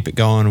got to keep it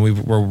going.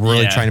 We're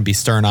really trying to be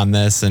stern on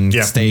this and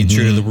stay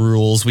true to the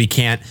rules. We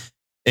can't,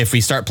 if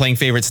we start playing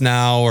favorites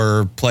now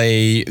or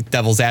play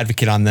devil's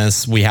advocate on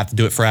this, we have to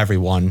do it for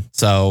everyone.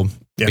 So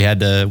we had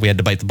to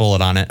bite the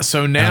bullet on it.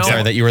 So now, and I'm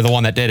sorry that you were the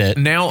one that did it.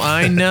 Now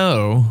I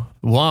know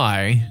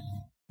why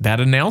that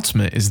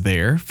announcement is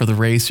there for the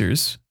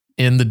racers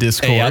in the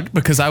Discord,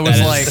 because I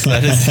was I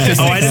didn't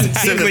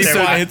see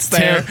why it's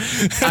there.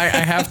 I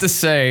have to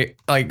say,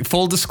 like,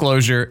 full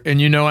disclosure,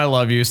 and I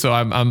love you, so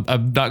I'm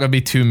not gonna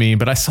be too mean,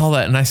 but I saw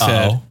that and I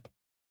said,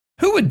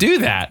 who would do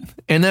that?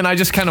 And then I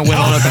just kind of went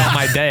on about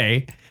my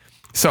day.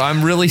 So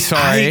I'm really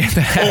sorry.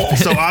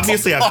 So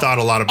obviously I've thought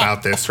a lot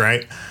about this,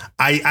 right?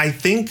 I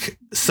think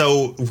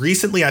so.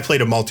 Recently I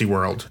played a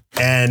multi-world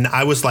and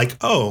I was like,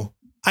 oh,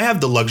 I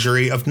have the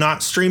luxury of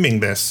not streaming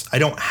this. I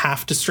don't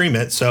have to stream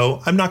it,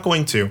 so I'm not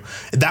going to.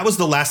 That was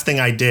the last thing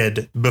I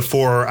did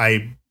before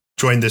I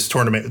joined this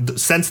tournament,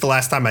 since the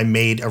last time I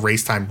made a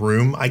race time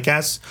room, I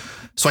guess.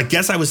 So I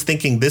guess I was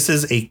thinking this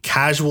is a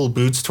casual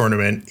boots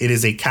tournament. It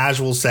is a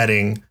casual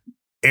setting,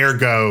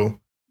 ergo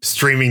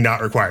streaming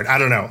not required. I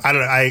don't know.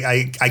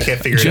 I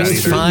can't figure it out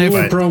either. You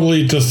were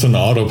probably just an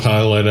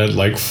autopilot at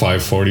like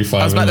 5:45.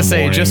 I was about to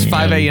say morning, just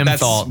 5 a.m.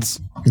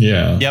 thoughts.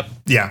 Yeah. Yep.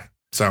 Yeah.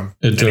 So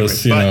it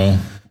just, yeah.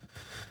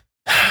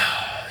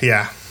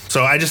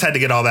 So I just had to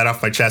get all that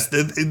off my chest.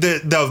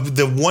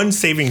 The one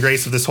saving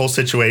grace of this whole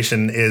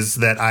situation is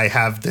that I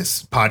have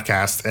this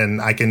podcast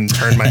and I can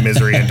turn my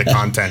misery into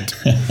content.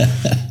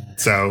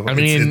 So I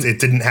mean, it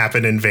didn't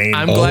happen in vain.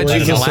 I'm glad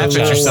you can laugh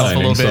at yourself a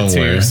little bit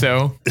too.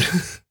 So,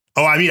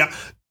 I mean,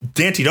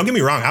 Dante, don't get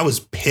me wrong. I was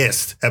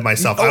pissed at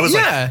myself. I was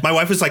like, my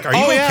wife was like, "Are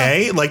you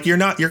okay? Like,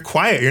 you're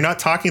quiet. You're not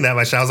talking that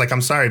much." And I was like,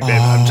 "I'm sorry, babe.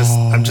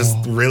 I'm just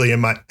really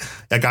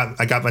I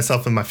got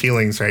myself in my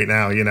feelings right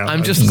now.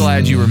 I'm just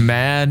glad you were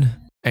mad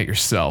at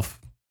yourself.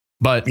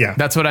 But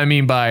that's what I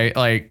mean by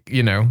like,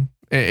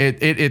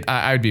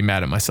 I would be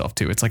mad at myself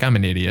too. It's like, I'm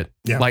an idiot.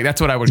 Yeah. Like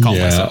that's what I would call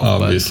myself.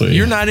 Obviously. But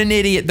you're not an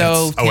idiot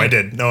though. I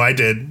did. No, I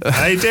did.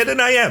 I did.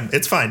 And I am.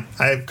 It's fine.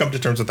 I've come to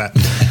terms with that.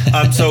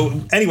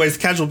 So anyways,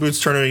 the Casual Boots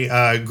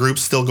tournament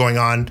group's still going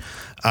on.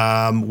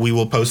 We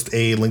will post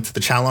a link to the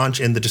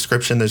challenge in the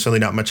description. There's really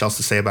not much else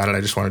to say about it.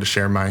 I just wanted to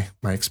share my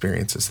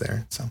experiences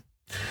there. So,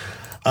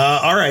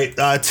 all right.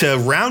 To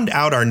round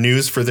out our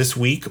news for this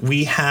week,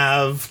 we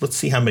have, let's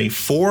see how many,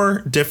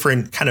 4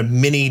 different kind of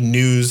mini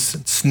news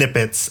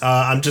snippets.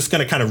 I'm just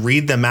going to kind of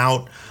read them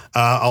out.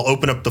 I'll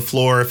open up the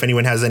floor. If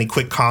anyone has any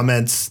quick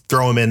comments,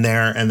 throw them in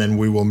there, and then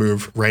we will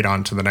move right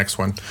on to the next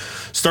one.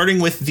 Starting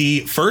with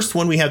the first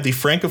one, we have the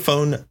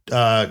Francophone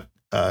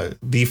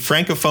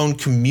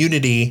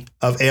community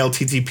of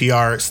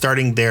ALTTPR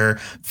starting their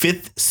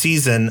 5th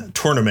season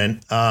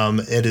tournament.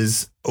 It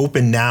is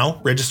open now,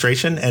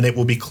 registration, and it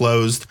will be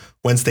closed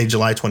Wednesday,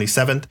 July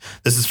 27th.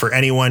 This is for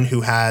anyone who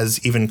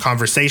has even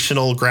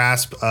conversational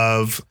grasp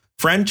of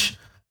French.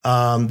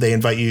 They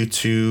invite you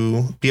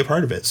to be a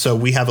part of it. So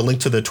we have a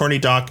link to the tourney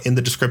doc in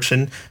the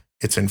description.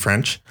 It's in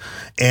French,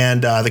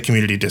 and the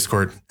community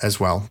Discord as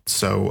well.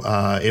 So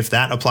if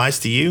that applies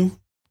to you,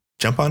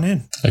 jump on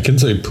in. I can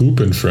say poop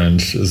in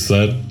French. Is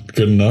that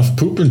good enough?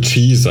 Poop and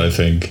cheese, I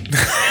think.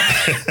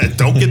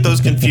 Don't get those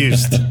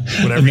confused.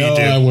 Whatever you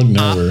do. I would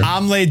never.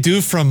 Omelette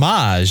du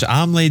fromage.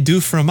 Omelette du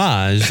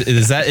fromage.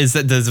 Was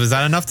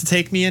that enough to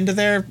take me into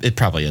there? It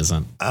probably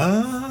isn't.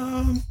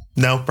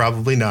 No,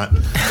 probably not.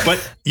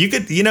 But you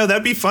could,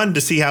 that'd be fun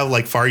to see how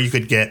far you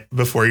could get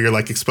before you're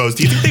exposed.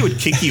 Do you think they would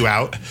kick you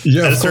out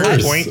Yeah, at a of certain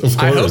course, point? of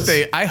course.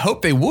 I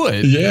hope they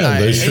would. Yeah,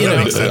 they that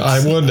makes should. sense.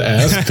 I would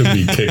ask to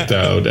be kicked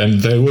out,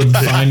 and they would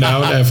find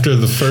out after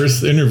the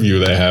first interview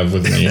they have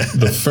with me.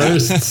 The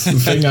first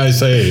thing I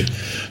say,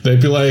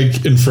 they'd be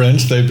like, in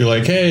French, they'd be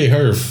like, "Hey,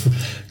 Herf,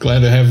 glad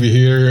to have you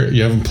here.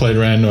 You haven't played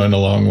Rando in a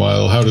long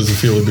while. How does it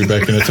feel to be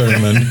back in a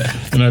tournament?"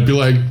 And I'd be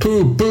like,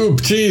 "Poop,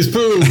 poop, cheese,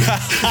 poop."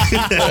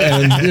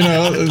 And,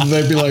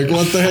 they'd be like,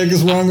 "What the heck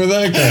is wrong with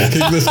that guy?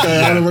 Kick this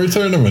guy out of our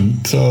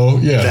tournament." So,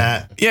 yeah.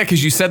 That Yeah,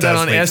 because you said that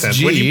does on make sense.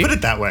 SG. When you put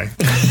it that way.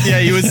 Yeah,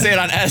 you would say it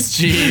on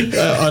SG.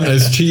 On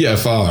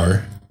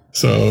SGFR.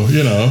 So,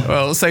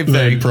 Well, same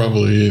they'd thing.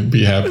 probably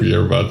be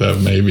happier about that,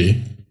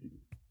 maybe.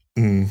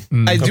 I do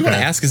want Okay. to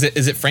ask: is it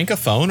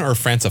francophone or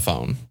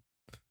francophone?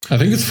 I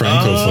think it's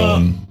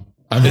Francophone.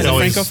 Is it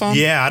Always- francophone?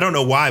 Yeah, I don't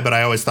know why, but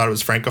I always thought it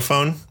was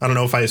Francophone. I don't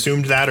know if I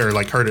assumed that or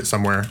heard it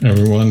somewhere.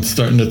 Everyone's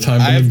starting to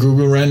type into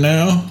Google right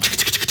now.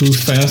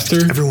 Who's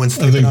faster? Everyone's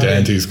I think typing on it.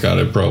 Dante's got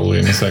it probably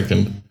in a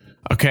second.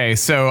 Okay,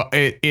 so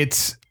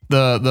it's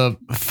the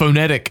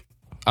phonetic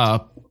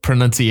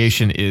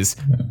pronunciation is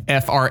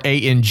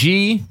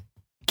FRANGKUHFOWN.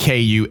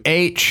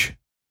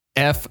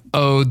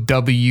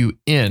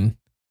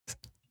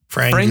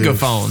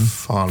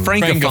 Francophone.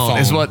 Francophone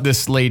is what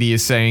this lady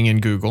is saying in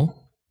Google.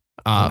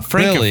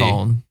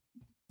 Francophone.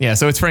 Yeah,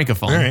 so it's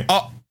Francophone. All right.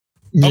 Oh,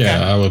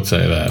 Yeah, I would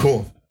say that.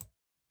 Cool.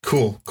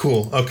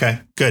 Okay,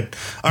 good.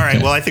 All right.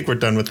 Well, I think we're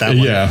done with that one.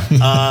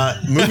 Yeah.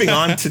 Moving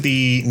on to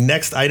the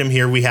next item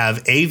here, we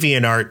have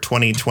AvianArt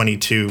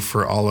 2022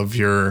 for all of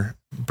your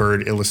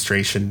bird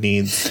illustration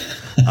needs.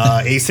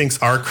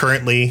 Asyncs are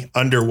currently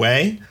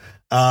underway.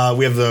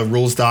 We have the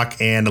rules doc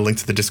and a link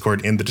to the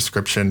Discord in the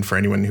description for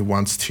anyone who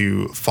wants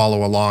to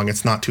follow along.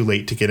 It's not too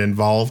late to get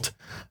involved.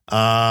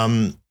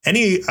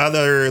 Any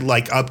other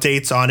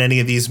updates on any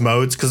of these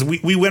modes? Because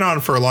we went on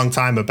for a long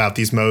time about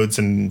these modes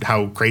and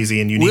how crazy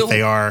and unique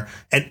they are.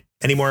 And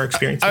any more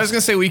experiences? I was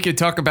going to say we could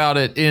talk about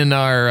it in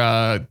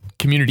our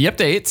community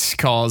updates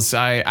because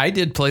I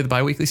did play the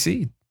biweekly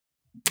seed.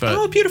 But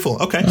Oh, beautiful.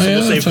 Okay, so yeah,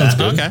 we'll save that sounds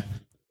that. good. okay.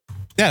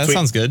 Yeah, that Sweet.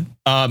 sounds good.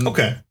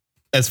 Okay.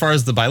 As far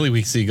as the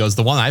biweekly goes,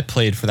 the one I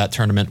played for that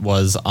tournament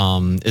was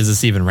Is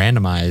This Even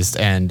Randomized?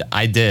 And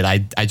I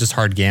just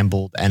hard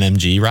gambled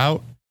NMG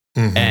route.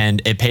 Mhm.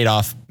 And it paid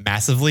off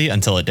massively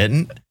until it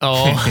didn't.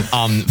 oh,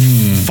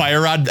 Fire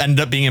Rod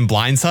ended up being in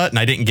Blind's Hut, and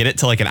I didn't get it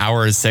till an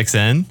hour 6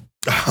 in.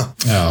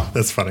 Oh.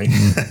 That's funny.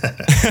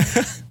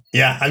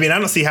 Yeah, I mean, I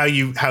don't see how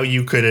you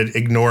could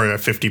ignore a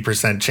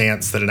 50%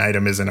 chance that an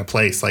item is in a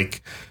place. It's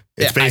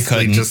Yeah, I basically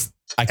couldn't. just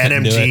I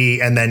couldn't do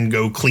NMG and then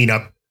go clean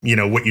up,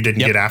 what you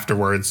didn't Yep. get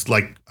afterwards,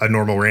 like a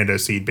normal rando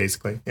seed,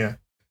 basically. Yeah,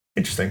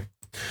 interesting.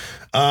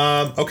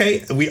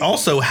 Okay, we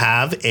also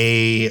have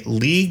a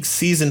League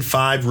Season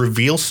 5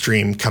 reveal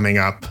stream coming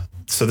up.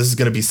 So this is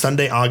going to be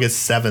Sunday,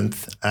 August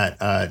 7th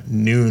at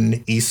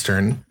noon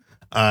Eastern.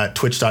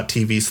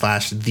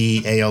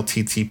 Twitch.tv/the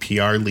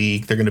ALTTPR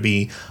League. They're going to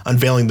be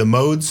unveiling the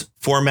modes,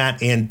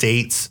 format, and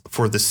dates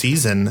for the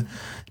season.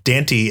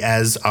 Dante,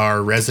 as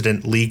our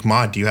resident League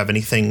mod, do you have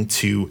anything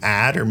to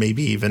add or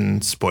maybe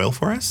even spoil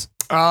for us?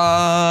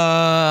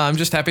 I'm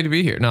just happy to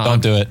be here. No,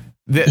 Don't do it.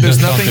 There's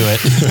Don't nothing, do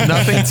it.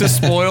 nothing to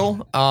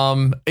spoil.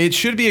 It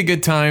should be a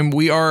good time.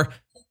 We are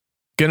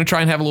gonna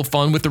try and have a little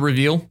fun with the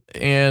reveal,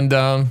 and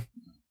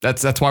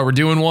that's why we're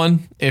doing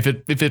one. If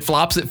it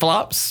flops, it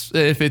flops.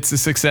 If it's a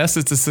success,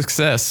 it's a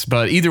success.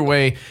 But either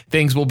way,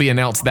 things will be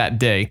announced that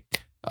day.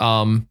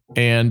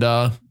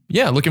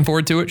 Yeah, looking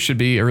forward to it. Should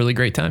be a really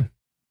great time.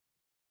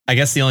 I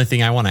guess the only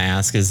thing I want to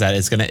ask is that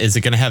is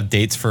it gonna have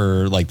dates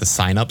for the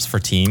signups for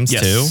teams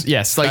too?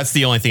 Yes. That's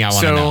the only thing I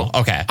want to know.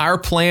 Okay. Our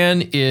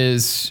plan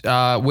is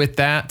with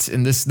that,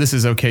 and this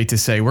is okay to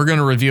say, we're going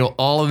to reveal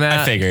all of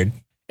that. I figured.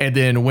 And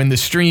then when the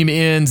stream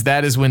ends,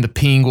 that is when the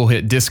ping will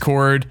hit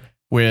Discord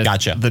with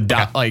Gotcha. the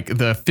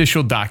the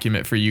official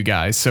document for you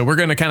guys. So we're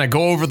going to kind of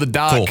go over the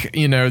doc.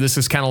 Cool. This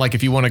is kind of like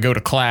if you want to go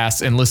to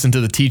class and listen to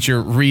the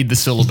teacher read the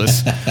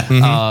syllabus.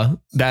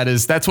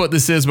 That's what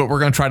this is, but we're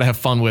going to try to have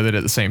fun with it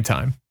at the same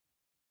time.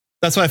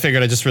 That's why I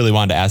figured I just really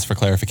wanted to ask for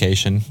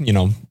clarification.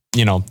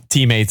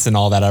 teammates and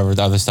all that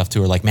other stuff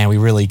too are like, man, we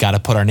really got to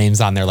put our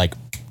names on there like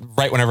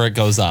right whenever it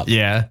goes up.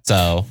 Yeah.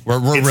 So we're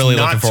really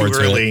looking forward to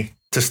it. It's not too early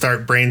to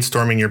start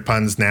brainstorming your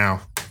puns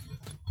now.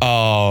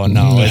 Oh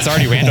no, it's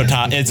already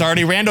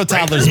rando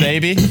toddlers,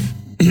 baby.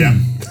 Yeah.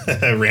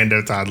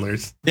 Rando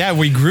toddlers. Yeah,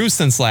 we grew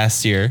since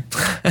last year.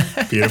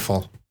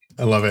 Beautiful.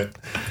 I love it.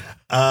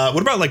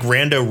 What about like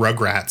rando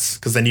Rugrats?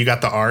 Because then you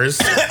got the R's.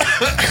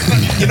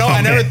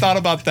 I never thought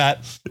about that.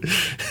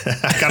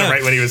 I got it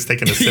right when he was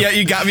taking a sip. Yeah,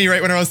 you got me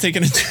right when I was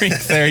taking a drink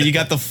there. You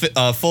got the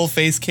full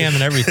face cam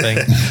and everything.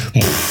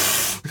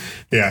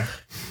 Yeah.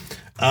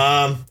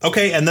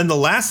 Okay, and then the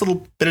last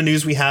little bit of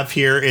news we have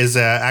here is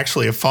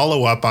actually a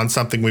follow-up on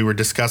something we were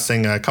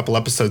discussing a couple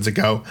episodes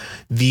ago.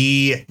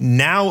 The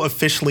now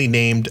officially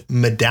named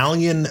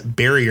Medallion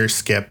Barrier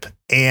Skip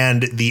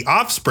and the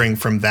offspring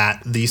from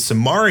that, the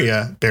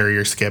Samaria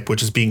Barrier Skip,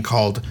 which is being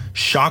called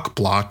Shock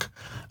Block.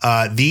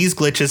 These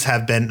glitches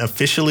have been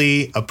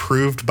officially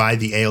approved by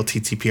the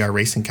ALTTPR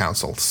Racing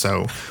Council.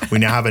 So we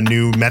now have a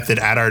new method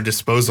at our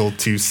disposal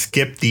to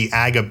skip the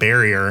AGA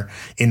barrier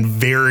in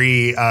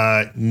very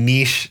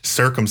niche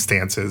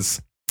circumstances.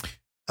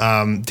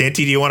 Dante,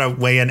 do you want to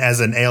weigh in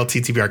as an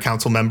ALTTPR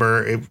council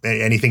member?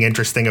 Anything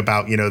interesting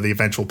about, the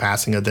eventual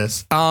passing of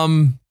this?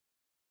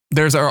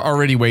 There's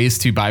already ways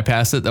to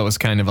bypass it. That was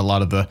kind of a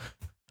lot of the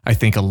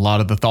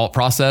thought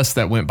process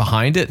that went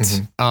behind it.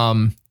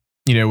 Mm-hmm.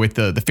 With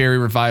the fairy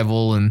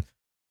revival. And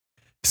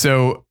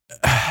so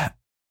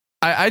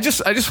I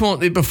just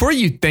want, before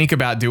you think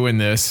about doing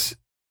this,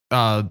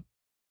 to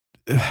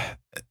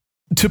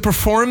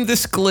perform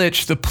this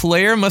glitch, the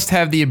player must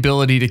have the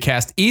ability to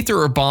cast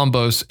Ether or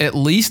Bombos at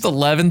least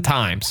 11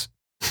 times.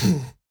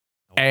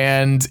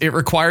 And it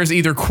requires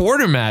either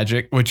quarter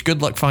magic, which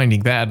good luck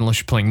finding that unless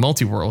you're playing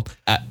multi-world.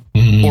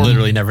 Or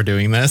literally never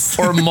doing this.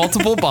 Or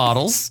multiple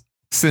bottles,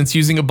 since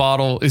using a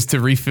bottle is to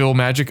refill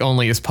magic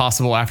only as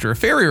possible after a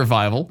fairy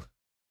revival.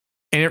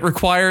 And it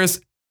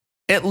requires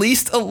at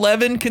least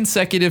 11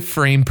 consecutive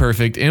frame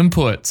perfect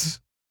inputs.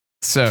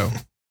 So...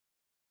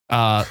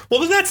 well,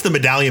 then that's the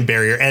medallion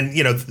barrier. And,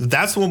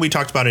 that's the one we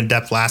talked about in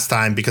depth last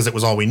time because it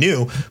was all we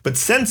knew. But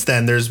since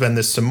then, there's been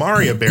this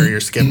Samaria barrier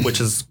skip, which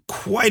is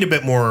quite a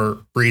bit more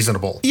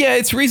reasonable. Yeah,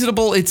 it's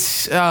reasonable.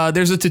 It's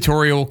there's a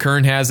tutorial.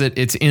 Kern has it.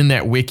 It's in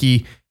that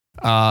wiki.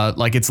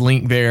 It's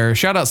linked there.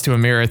 Shout outs to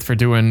Amerith for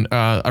doing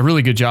a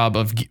really good job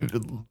of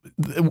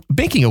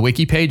making a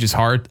wiki page is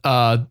hard.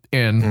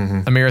 And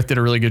Amerith did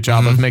a really good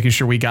job of making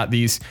sure we got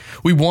these.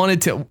 We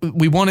wanted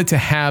to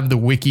have the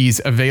wikis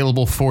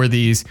available for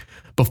these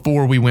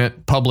before we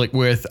went public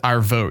with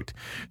our vote.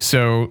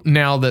 So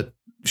now that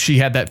she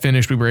had that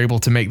finished, we were able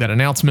to make that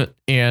announcement.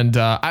 And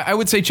I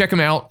would say check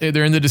them out.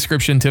 They're in the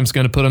description. Tim's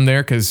going to put them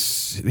there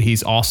because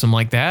he's awesome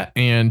like that.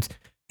 And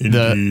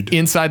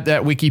inside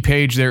that wiki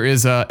page, there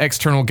is an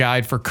external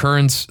guide for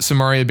Kern's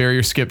Samaria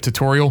Barrier Skip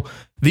tutorial.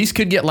 These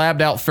could get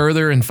labbed out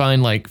further and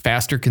find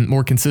faster,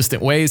 more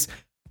consistent ways.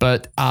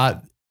 But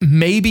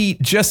maybe,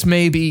 just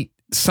maybe,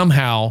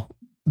 somehow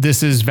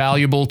this is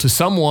valuable to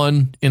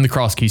someone in the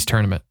Cross Keys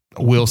tournament.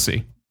 We'll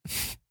see.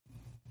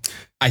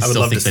 I would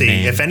love to see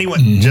if anyone,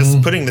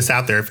 just putting this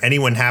out there, if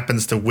anyone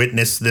happens to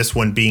witness this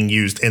one being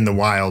used in the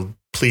wild,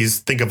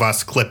 please think of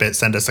us, clip it,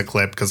 send us a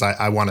clip because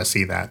I want to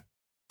see that.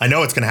 I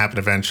know it's going to happen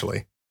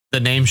eventually. The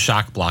name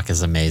Shock Block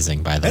is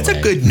amazing, by the way. That's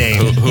a good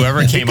name.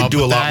 Whoever came up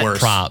with a lot that, worse.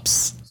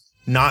 Props.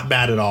 Not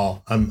bad at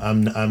all. I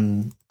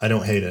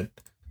don't hate it.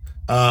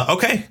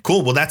 Okay,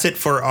 cool. Well, that's it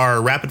for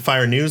our rapid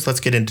fire news.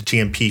 Let's get into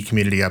GMP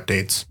community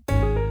updates.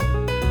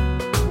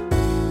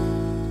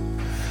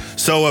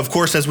 So, of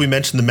course, as we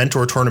mentioned, the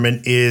Mentor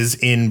Tournament is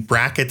in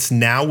brackets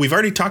now. We've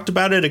already talked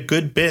about it a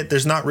good bit.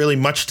 There's not really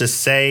much to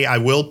say. I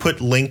will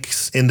put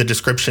links in the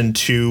description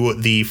to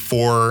the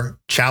 4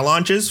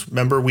 challenges.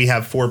 Remember, we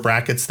have 4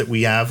 brackets that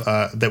we have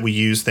that we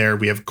use there.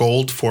 We have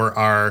gold for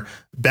our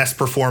best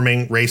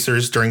performing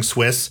racers during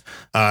Swiss,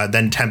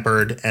 then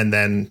tempered, and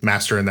then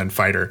master, and then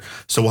fighter.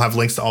 So we'll have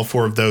links to all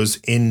 4 of those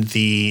in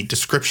the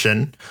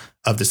description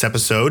of this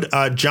episode.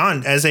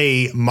 John, as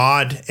a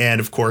mod and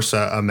of course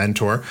a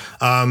mentor,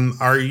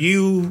 are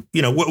you,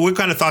 what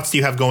kind of thoughts do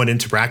you have going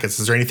into brackets?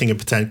 Is there anything in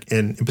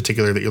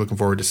particular that you're looking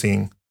forward to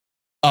seeing?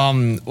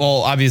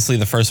 Well, obviously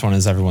the first one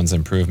is everyone's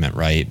improvement,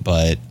 right?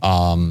 But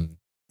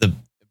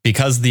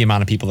because the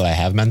amount of people that I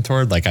have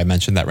mentored, like I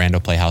mentioned that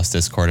Rando Playhouse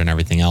Discord and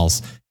everything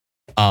else,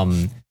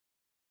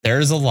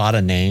 there's a lot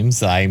of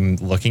names that I'm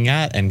looking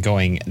at and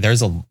going,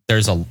 first off,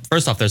 there's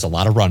a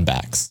lot of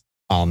runbacks.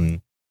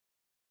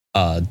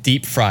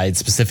 Deep Fried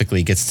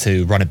specifically gets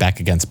to run it back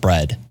against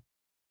Bread.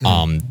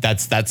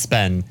 That's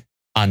been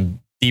on.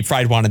 Deep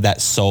Fried wanted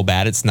that so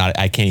bad. It's not,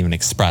 I can't even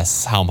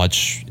express how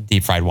much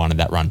Deep Fried wanted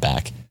that run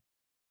back.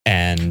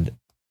 And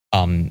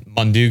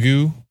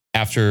Mundugu,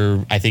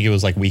 after I think it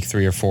was like week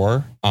 3 or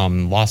 4,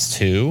 lost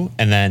 2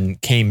 and then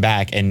came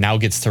back and now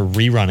gets to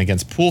rerun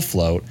against Pool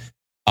Float.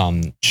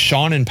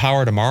 Sean and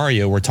Power to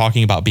Mario were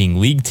talking about being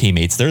league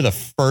teammates. They're the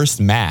first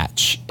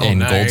match in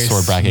Gold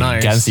Sword bracket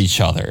against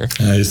each other.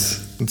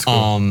 Nice. That's cool.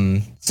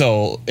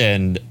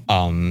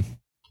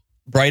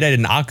 Bright Eyed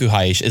and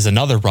Akuhaish is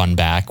another run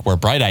back where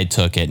Bright Eyed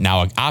took it.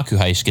 Now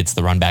Akuhaish gets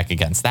the run back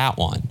against that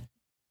one.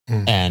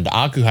 And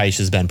Akuhaish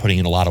has been putting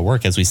in a lot of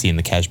work, as we see in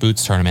the Cash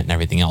Boots tournament and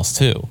everything else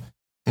too.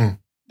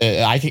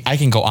 I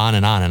can go on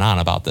and on and on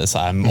about this.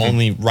 I'm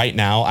only right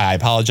now. I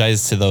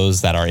apologize to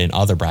those that are in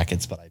other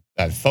brackets, but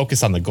I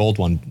focus on the gold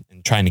one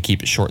and trying to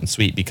keep it short and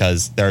sweet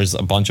because there's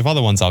a bunch of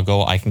other ones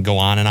I can go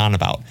on and on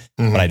about,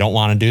 but I don't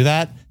want to do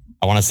that.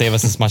 I want to save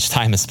us as much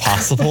time as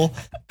possible.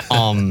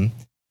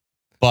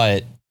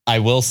 But I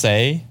will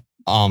say,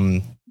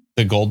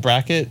 the gold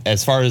bracket,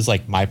 as far as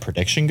like my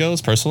prediction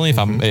goes, personally, if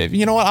I'm,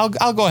 you know what,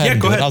 I'll go ahead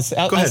and do it. I'll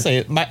say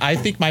it. I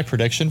think my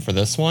prediction for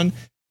this one,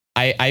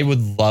 I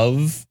would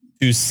love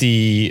to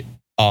see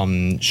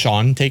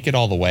Sean take it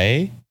all the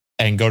way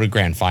and go to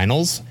grand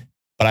finals,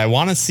 but I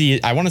want to see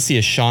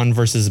a Sean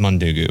versus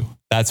Mundugu.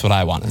 That's what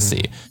I want to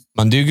see.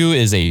 Mundugu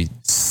is a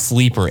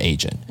sleeper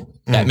agent.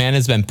 That man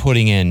has been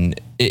putting in.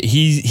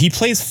 He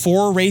plays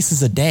 4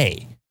 races a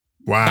day.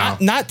 Wow.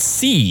 Not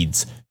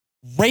seeds,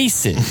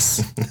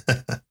 races.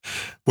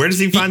 Where does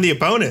he find the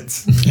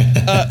opponents?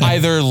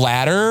 Either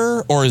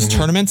ladder or his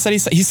tournaments that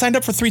he signed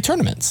up for 3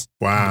 tournaments.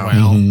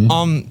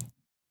 Wow.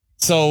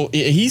 So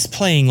he's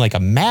playing like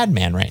a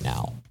madman right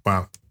now.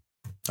 Wow.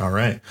 All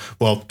right.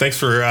 Well, thanks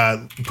for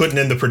putting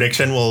in the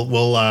prediction.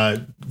 We'll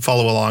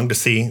follow along to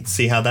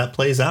see how that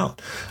plays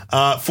out.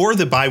 For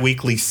the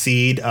bi-weekly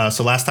seed,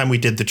 so last time we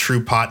did the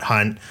true pot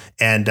hunt,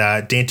 and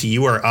Dante,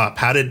 you are up.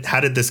 How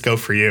did this go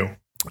for you?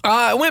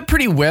 It went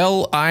pretty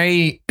well.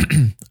 I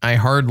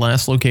hard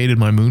last located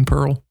my moon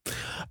pearl.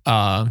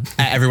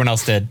 Everyone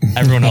else did.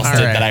 Everyone else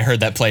did. Right. That I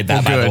heard that played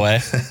that, by the way.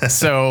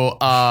 So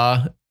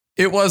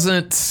it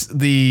wasn't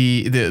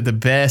the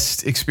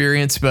best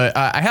experience, but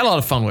I had a lot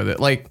of fun with it.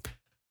 Like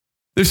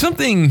there's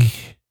something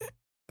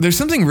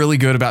really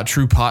good about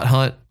true pot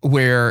hunt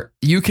where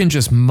you can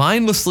just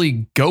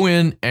mindlessly go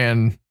in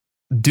and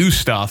do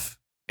stuff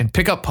and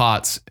pick up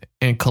pots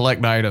and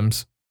collect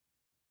items.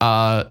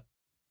 I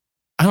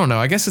don't know.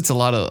 I guess it's a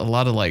lot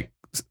of like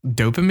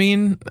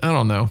dopamine. I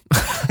don't know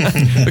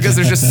because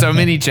there's just so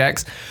many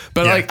checks.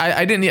 But like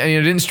I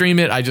didn't stream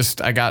it. I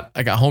got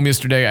home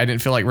yesterday. I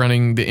didn't feel like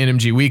running the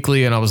NMG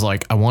weekly, and I was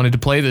like, I wanted to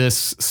play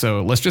this,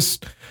 so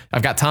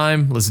I've got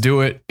time. Let's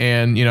do it.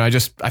 And I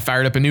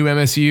fired up a new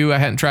MSU I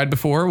hadn't tried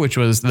before, which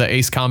was the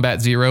Ace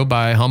Combat Zero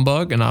by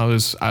Humbug, and I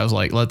was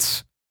like,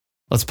 let's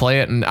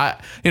play it. And I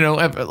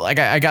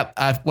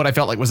got what I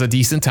felt like was a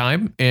decent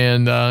time.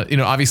 And,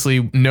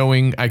 obviously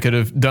knowing I could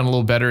have done a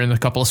little better in a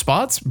couple of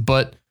spots,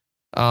 but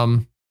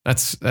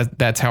that's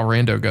how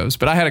rando goes.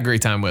 But I had a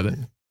great time with it.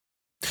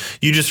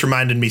 You just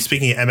reminded me,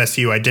 speaking of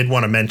MSU, I did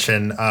want to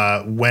mention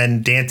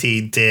when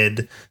Dante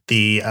did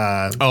the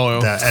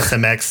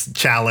SMX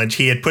challenge,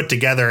 he had put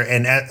together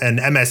an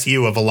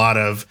MSU of a lot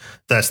of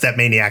the Step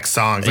Maniac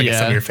songs, like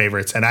some of your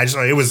favorites. And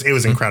it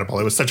was incredible.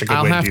 It was such a good way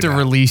to do that. I'll have to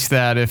release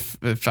that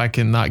if I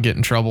can not get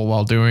in trouble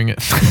while doing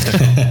it.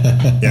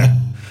 Yeah.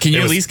 Can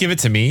you at least give it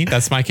to me?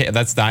 That's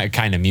that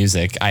kind of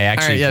music. I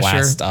actually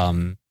blast.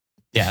 Sure.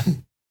 Yeah.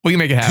 We can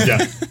make it happen.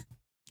 Yeah.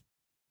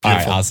 All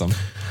right. Awesome.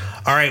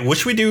 All right, what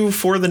should we do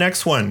for the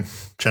next one,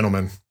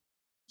 gentlemen?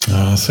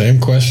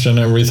 Same question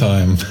every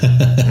time.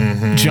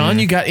 John,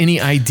 you got any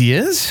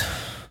ideas?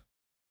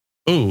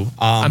 Ooh,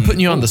 I'm putting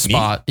you on the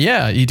spot. Me?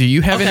 Yeah, do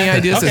you have any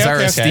ideas as our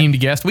esteemed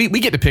guest? We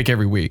get to pick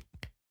every week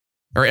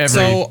or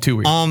every 2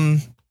 weeks.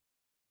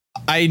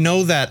 I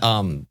know that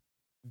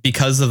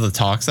because of the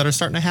talks that are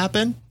starting to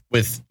happen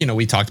with,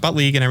 we talked about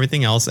League and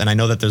everything else, and I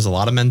know that there's a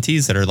lot of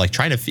mentees that are like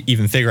trying to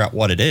even figure out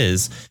what it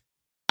is.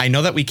 I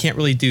know that we can't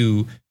really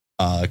do.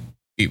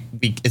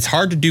 It's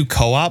hard to do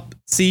co-op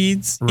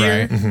seeds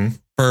here,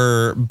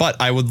 but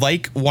I would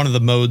like one of the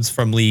modes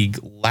from League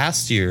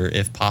last year,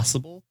 if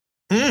possible.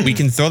 We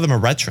can throw them a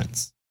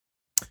retrance.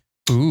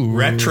 Ooh,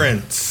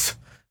 retrance.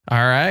 All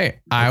right, okay.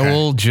 I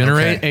will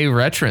generate a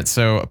retrance.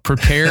 So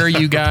prepare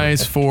you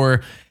guys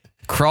for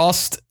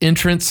crossed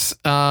entrance,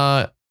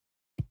 sort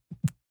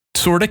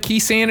of key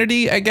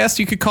sanity, I guess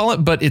you could call it,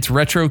 but it's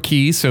retro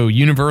key, so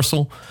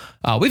universal.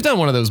 We've done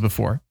one of those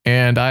before,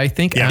 and I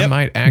think I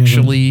might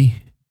actually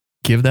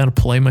give that a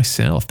play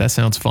myself. That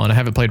sounds fun. I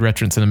haven't played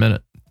retrance in a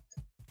minute.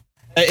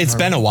 It's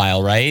been a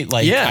while, right?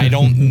 Like, I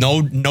don't know.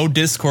 No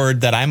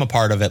Discord that I'm a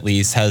part of, at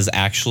least, has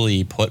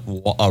actually put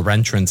a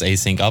Rentrance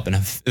async up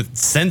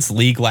since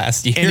League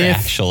last year.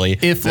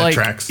 If like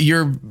tracks.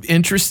 You're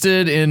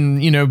interested in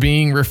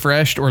being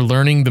refreshed or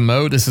learning the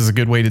mode, this is a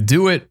good way to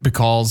do it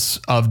because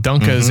of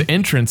Dunka's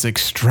entrance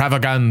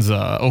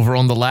extravaganza over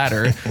on the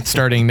ladder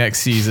starting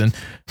next season.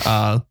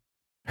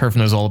 Herf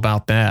knows all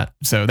about that,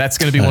 so that's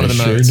going to be one of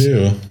the modes.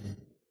 Sure do.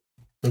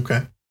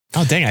 Okay.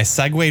 Oh, dang, I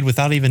segued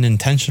without even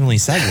intentionally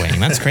segueing.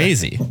 That's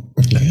crazy.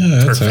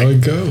 Yeah, that's how it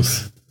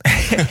goes.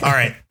 All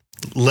right,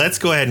 let's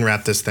go ahead and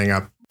wrap this thing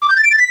up.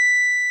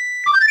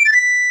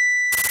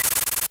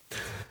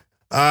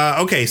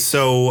 Okay,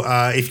 so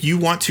if you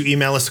want to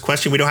email us a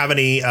question, we don't have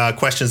any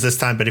questions this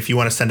time, but if you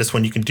want to send us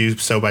one, you can do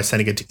so by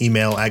sending it to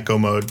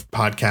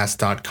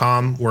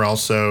email@gomodepodcast.com. We're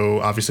also,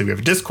 obviously, we have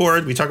a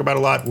Discord we talk about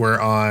a lot. We're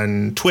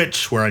on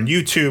Twitch, we're on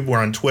YouTube, we're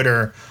on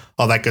Twitter,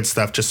 all that good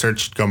stuff. Just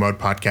search Go Mode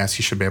Podcast.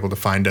 You should be able to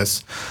find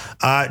us.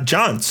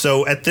 John,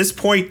 so at this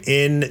point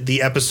in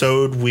the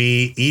episode,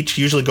 we each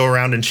usually go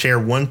around and share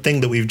one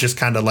thing that we've just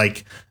kind of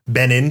like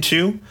been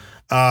into.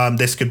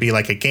 This could be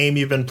like a game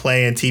you've been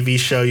playing, TV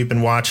show you've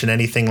been watching,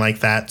 anything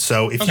like that.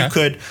 So if you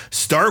could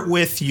start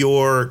with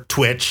your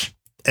Twitch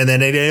and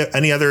then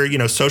any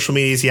other, social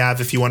medias you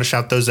have, if you want to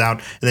shout those out,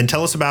 and then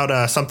tell us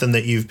about something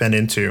that you've been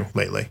into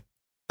lately.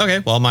 Okay,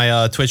 well,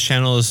 my Twitch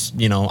channel is,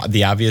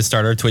 the obvious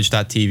starter,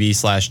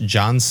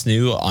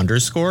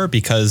 twitch.tv/JohnSnoo_,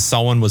 because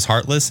someone was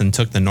heartless and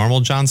took the normal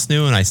Jon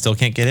Snoo, and I still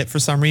can't get it for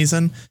some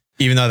reason,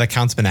 even though that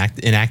account's been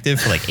inactive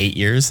for like 8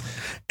 years.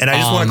 And I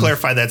just want to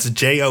clarify, that's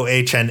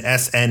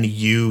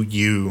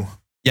JOHNSNUU.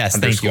 Yes,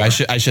 thank you. I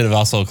should have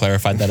also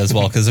clarified that as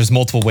well, because there's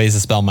multiple ways to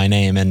spell my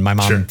name, and my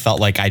mom felt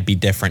like I'd be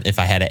different if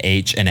I had an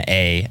H and an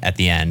A at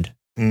the end.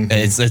 Mm-hmm.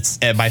 It's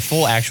my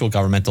full actual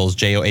governmental is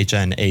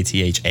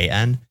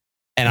JOHNATHAN.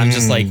 And I'm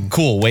just like,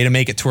 cool, way to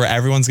make it to where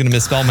everyone's going to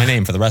misspell my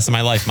name for the rest of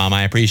my life, Mom.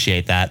 I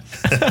appreciate that.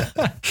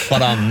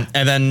 But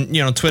and then,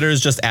 Twitter is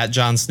just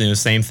 @JohnSnoo,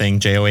 same thing,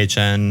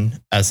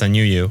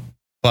 JOHNSNUU.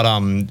 But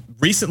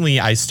recently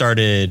I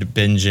started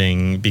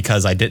binging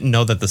because I didn't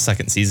know that the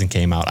second season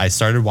came out. I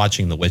started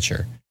watching The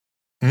Witcher.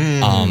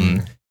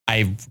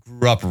 I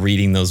grew up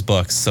reading those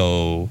books,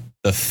 so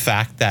the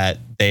fact that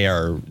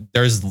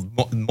there's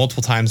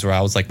multiple times where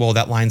I was like, whoa,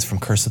 that line's from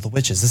Curse of the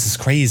Witches. This is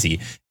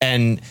crazy.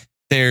 And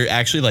they're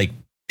actually like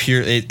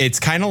pure. It's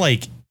kind of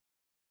like,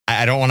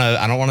 I don't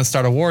want to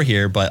start a war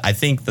here, but I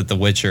think that The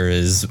Witcher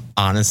is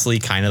honestly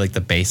kind of like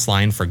the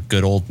baseline for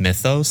good old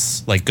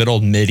mythos, like good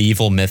old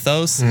medieval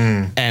mythos,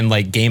 and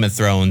like Game of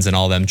Thrones and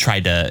all them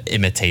tried to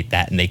imitate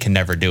that and they can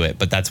never do it.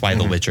 But that's why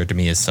The Witcher to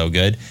me is so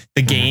good.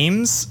 The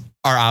games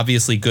are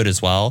obviously good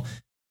as well,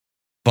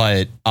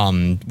 but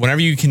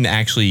whenever you can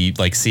actually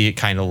like see it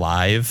kind of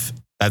live,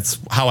 that's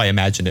how I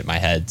imagined it in my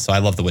head. So I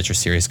love the Witcher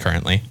series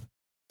currently.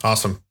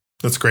 Awesome.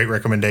 That's a great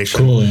recommendation.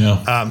 Cool,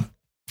 yeah.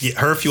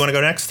 Herf, you want to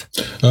go next?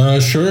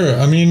 Sure.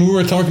 I mean, we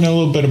were talking a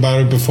little bit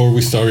about it before we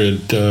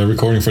started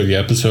recording for the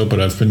episode, but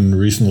I've been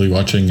recently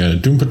watching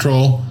Doom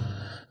Patrol.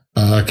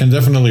 I can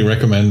definitely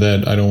recommend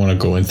that. I don't want to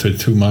go into it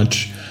too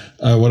much.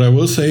 What I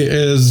will say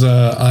is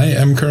I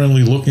am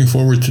currently looking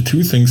forward to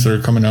two things that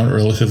are coming out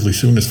relatively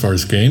soon as far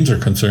as games are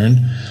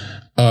concerned.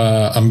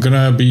 I'm going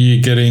to be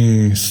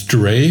getting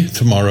Stray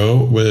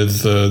tomorrow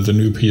with the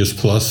new PS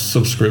Plus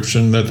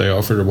subscription that they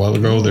offered a while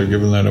ago. They're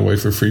giving that away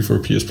for free for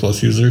PS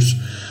Plus users.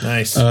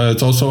 Nice.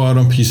 It's also out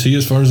on PC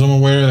as far as I'm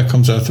aware. That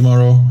comes out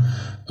tomorrow.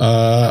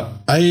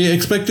 I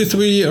expect it to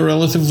be a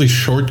relatively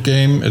short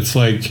game. It's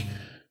like,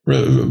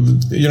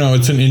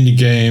 it's an indie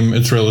game.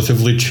 It's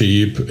relatively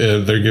cheap.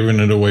 They're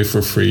giving it away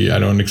for free. I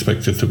don't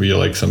expect it to be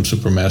like some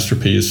super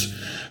masterpiece.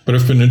 But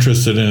I've been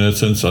interested in it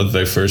since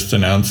they first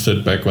announced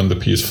it back when the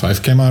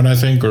PS5 came out, I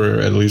think,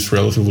 or at least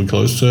relatively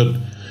close to it.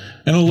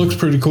 And it looks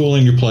pretty cool,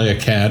 and you play a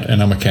cat,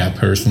 and I'm a cat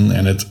person,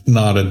 and it's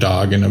not a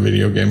dog in a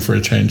video game for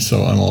a change,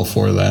 so I'm all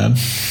for that.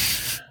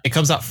 It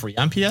comes out free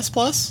on PS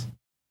Plus?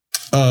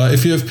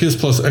 If you have PS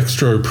Plus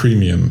Extra or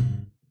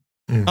Premium.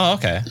 Oh,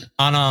 okay.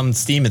 On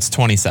Steam, it's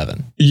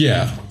 $27.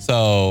 Yeah.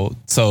 So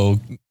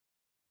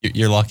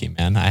you're lucky,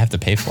 man. I have to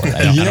pay for it.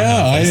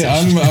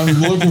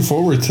 I'm looking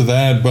forward to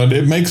that, but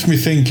it makes me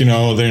think,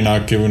 they're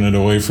not giving it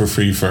away for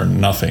free for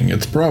nothing.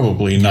 It's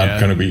probably not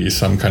going to be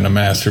some kind of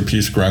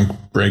masterpiece,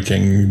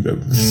 groundbreaking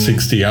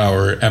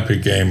 60-hour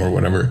epic game or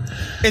whatever.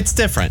 It's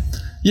different.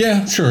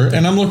 Yeah, sure.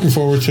 And I'm looking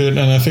forward to it, and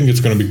I think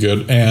it's going to be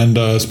good.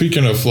 And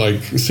speaking of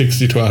like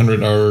 60 to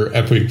 100-hour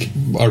epic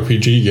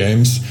RPG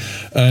games,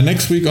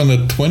 next week on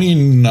the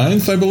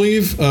 29th, I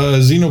believe,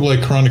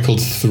 Xenoblade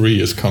Chronicles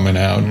 3 is coming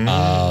out.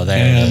 Oh, there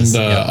it is.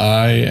 And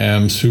I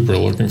am super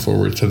looking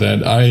forward to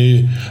that.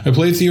 I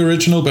played the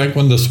original back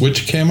when the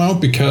Switch came out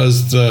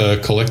because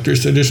the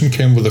collector's edition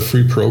came with a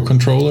free Pro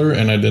controller,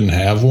 and I didn't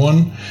have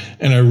one.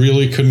 And I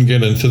really couldn't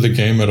get into the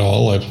game at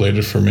all. I played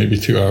it for maybe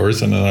 2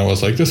 hours, and then I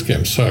was like, this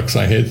game sucks.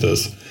 I hate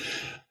this.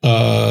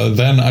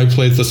 Then I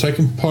played the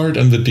second part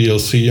and the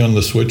DLC on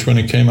the Switch when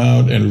it came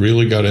out and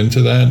really got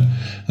into that.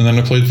 And then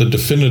I played the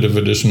definitive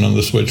edition on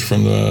the Switch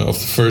of the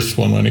first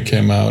one when it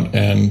came out,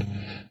 and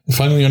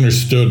finally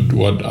understood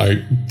what I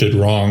did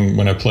wrong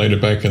when I played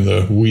it back in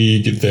the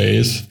Wii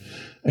days.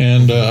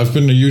 And I've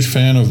been a huge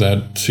fan of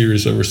that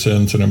series ever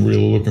since, and I'm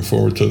really looking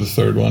forward to the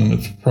third one.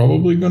 It's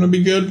probably going to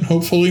be good,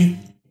 hopefully.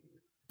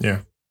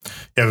 Yeah.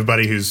 You have a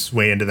buddy who's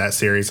way into that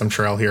series. I'm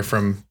sure I'll hear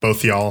from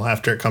both y'all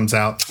after it comes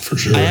out. For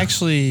sure. I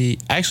actually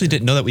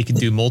didn't know that we could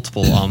do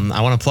multiple.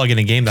 I want to plug in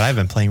a game that I've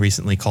been playing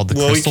recently called The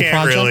Crystal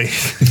Project. Really.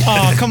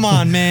 Oh, come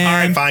on, man. All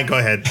right, fine. Go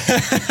ahead.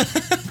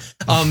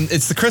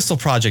 It's The Crystal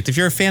Project. If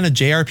you're a fan of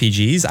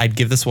JRPGs, I'd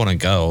give this one a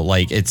go.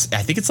 I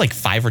think it's like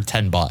 $5 or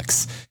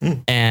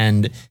 $10.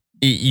 And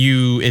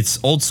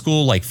it's old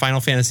school, like Final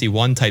Fantasy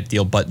 1 type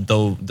deal, but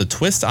though the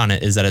twist on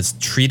it is that it's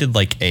treated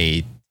like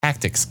a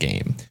tactics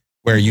game,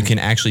 where you can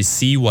actually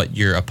see what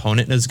your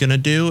opponent is going to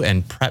do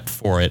and prep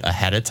for it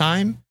ahead of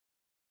time.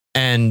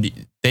 And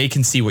they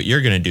can see what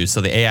you're going to do.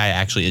 So the AI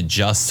actually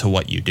adjusts to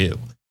what you do.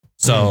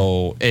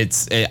 So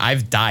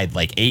I've died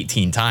like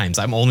 18 times.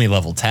 I'm only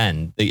level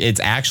 10. It's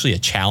actually a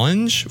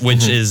challenge,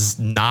 which is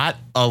not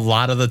a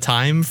lot of the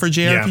time for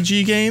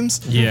JRPG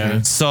games.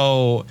 Yeah.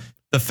 So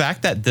the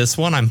fact that this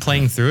one, I'm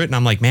playing through it and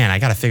I'm like, man, I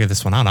got to figure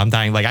this one out. I'm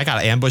dying. Like I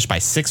got ambushed by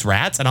 6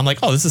 rats and I'm like,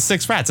 oh, this is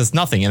 6 rats. It's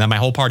nothing. And then my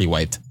whole party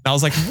wiped. And I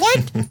was like,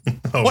 what?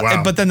 What?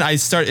 Wow. But then I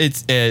start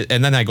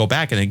and then I go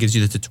back and it gives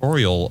you the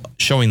tutorial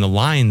showing the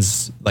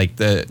lines, like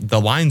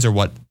the lines are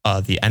what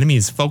the enemy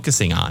is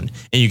focusing on.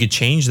 And you could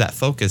change that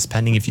focus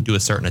pending if you do a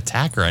certain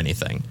attack or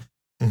anything.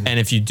 And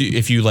if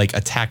you like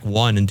attack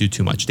one and do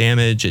too much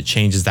damage, it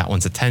changes that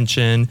one's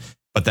attention,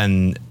 but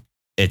then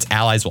its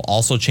allies will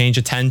also change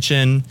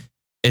attention.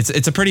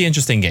 It's a pretty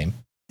interesting game.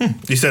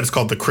 You said it's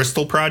called the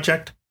Crystal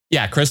Project?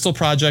 Yeah, Crystal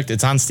Project.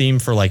 It's on Steam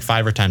for like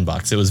 $5 or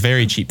 $10. It was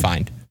very cheap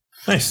find.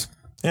 Nice.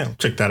 Yeah,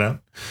 check that out.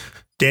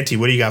 Dante,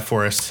 what do you got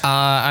for us?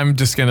 I'm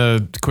just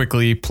gonna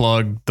quickly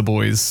plug the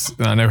boys.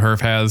 I know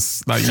Herf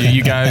has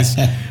you guys.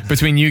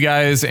 Between you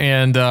guys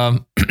and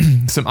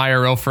some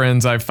IRL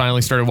friends, I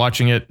finally started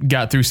watching it.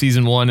 Got through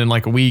season 1 in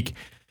like a week,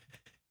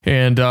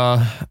 and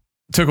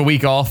took a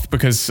week off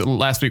because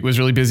last week was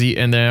really busy,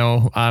 and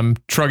now I'm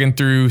trugging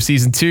through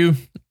season 2.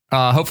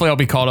 Hopefully I'll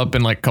be caught up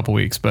in like a couple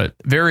weeks, but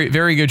very,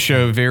 very good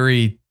show.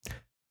 Very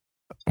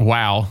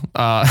wow.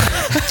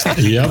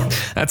 Yep.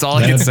 That's all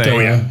I can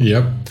say.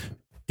 Yep.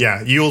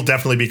 Yeah, you'll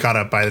definitely be caught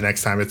up by the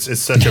next time. It's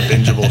such a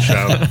bingeable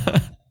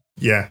show.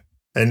 Yeah.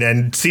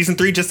 And season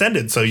 3 just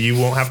ended, so you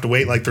won't have to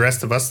wait like the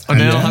rest of us. And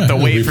then I'll have to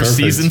it'll wait be for perfect.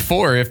 season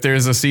 4 if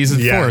there's a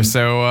season 4.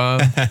 So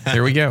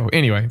there we go.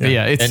 Anyway,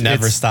 yeah, It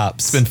never it's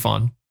stops. been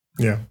fun.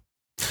 Yeah.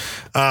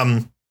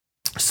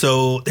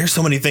 So there's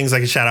so many things I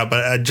can shout out,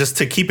 but just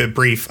to keep it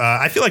brief,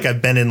 I feel like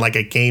I've been in like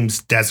a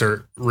games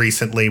desert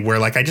recently where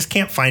like I just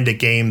can't find a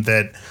game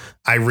that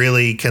I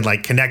really can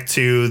like connect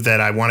to, that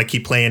I want to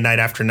keep playing night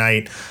after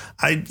night.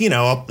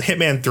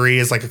 Hitman 3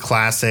 is like a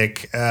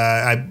classic.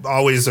 I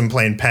always am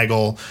playing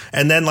Peggle.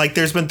 And then like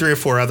there's been 3 or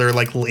 4 other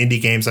like little indie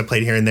games I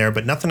played here and there,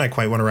 but nothing I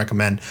quite want to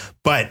recommend.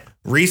 But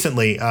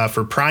recently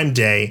for Prime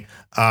Day,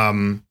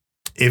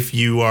 if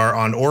you are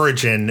on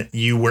Origin,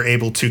 you were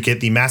able to get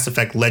the Mass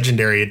Effect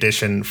Legendary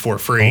Edition for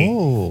free.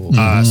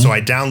 So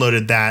I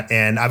downloaded that,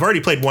 and I've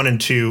already played 1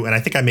 and 2, and I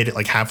think I made it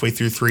like halfway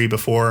through 3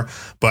 before,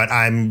 but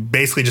I'm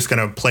basically just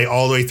going to play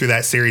all the way through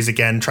that series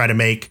again, try to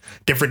make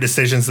different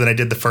decisions than I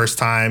did the first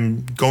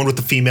time, going with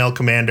the female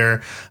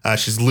commander.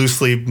 She's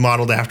loosely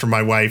modeled after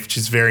my wife.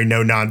 She's very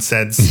no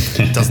nonsense,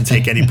 doesn't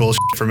take any bullshit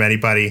from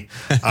anybody.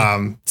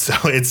 So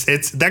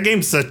it's that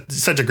game's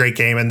such a great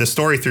game, and the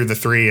story through the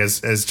 3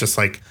 is just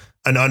like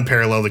an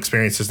unparalleled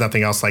experience. There's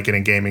nothing else like it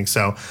in gaming.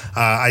 So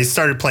I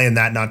started playing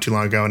that not too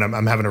long ago, and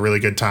I'm having a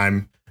really good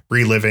time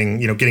reliving,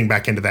 getting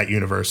back into that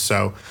universe.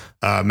 So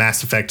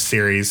Mass Effect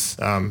series,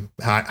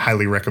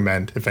 highly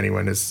recommend if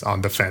anyone is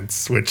on the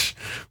fence, which,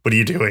 what are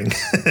you doing?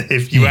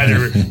 If you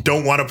either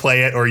don't want to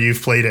play it or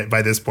you've played it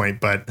by this point,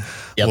 but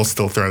we'll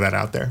still throw that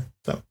out there.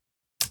 So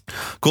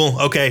cool.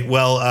 Okay.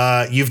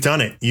 Well, you've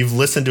done it. You've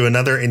listened to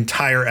another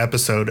entire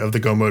episode of the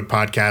Go Mode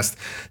podcast.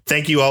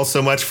 Thank you all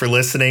so much for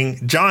listening.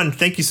 John,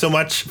 thank you so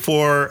much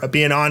for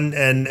being on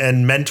and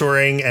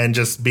mentoring and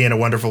just being a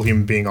wonderful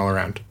human being all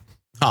around.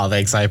 Oh,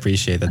 thanks. I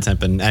appreciate that, Tim.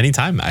 And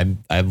anytime,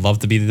 I'd love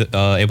to be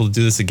able to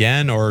do this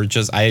again, or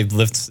just I've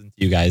listened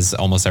to you guys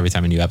almost every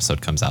time a new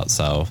episode comes out.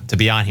 So to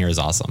be on here is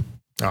awesome.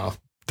 Oh,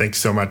 thanks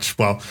so much.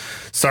 Well,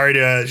 sorry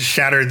to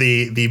shatter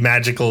the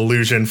magical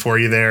illusion for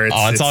you there.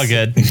 It's all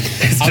good.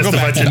 It's just a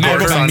bunch of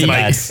dorks on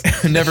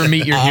mics. Never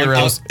meet your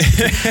heroes.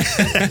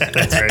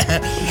 That's right.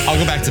 I'll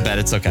go back to bed.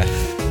 It's okay.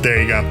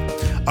 There you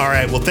go. All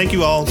right. Well, thank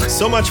you all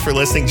so much for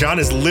listening. John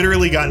has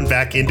literally gotten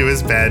back into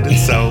his bed,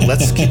 so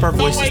let's keep our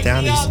voices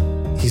down.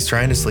 He's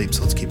trying to sleep,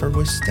 so let's keep our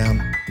voices down.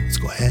 Let's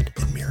go ahead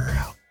and mirror out.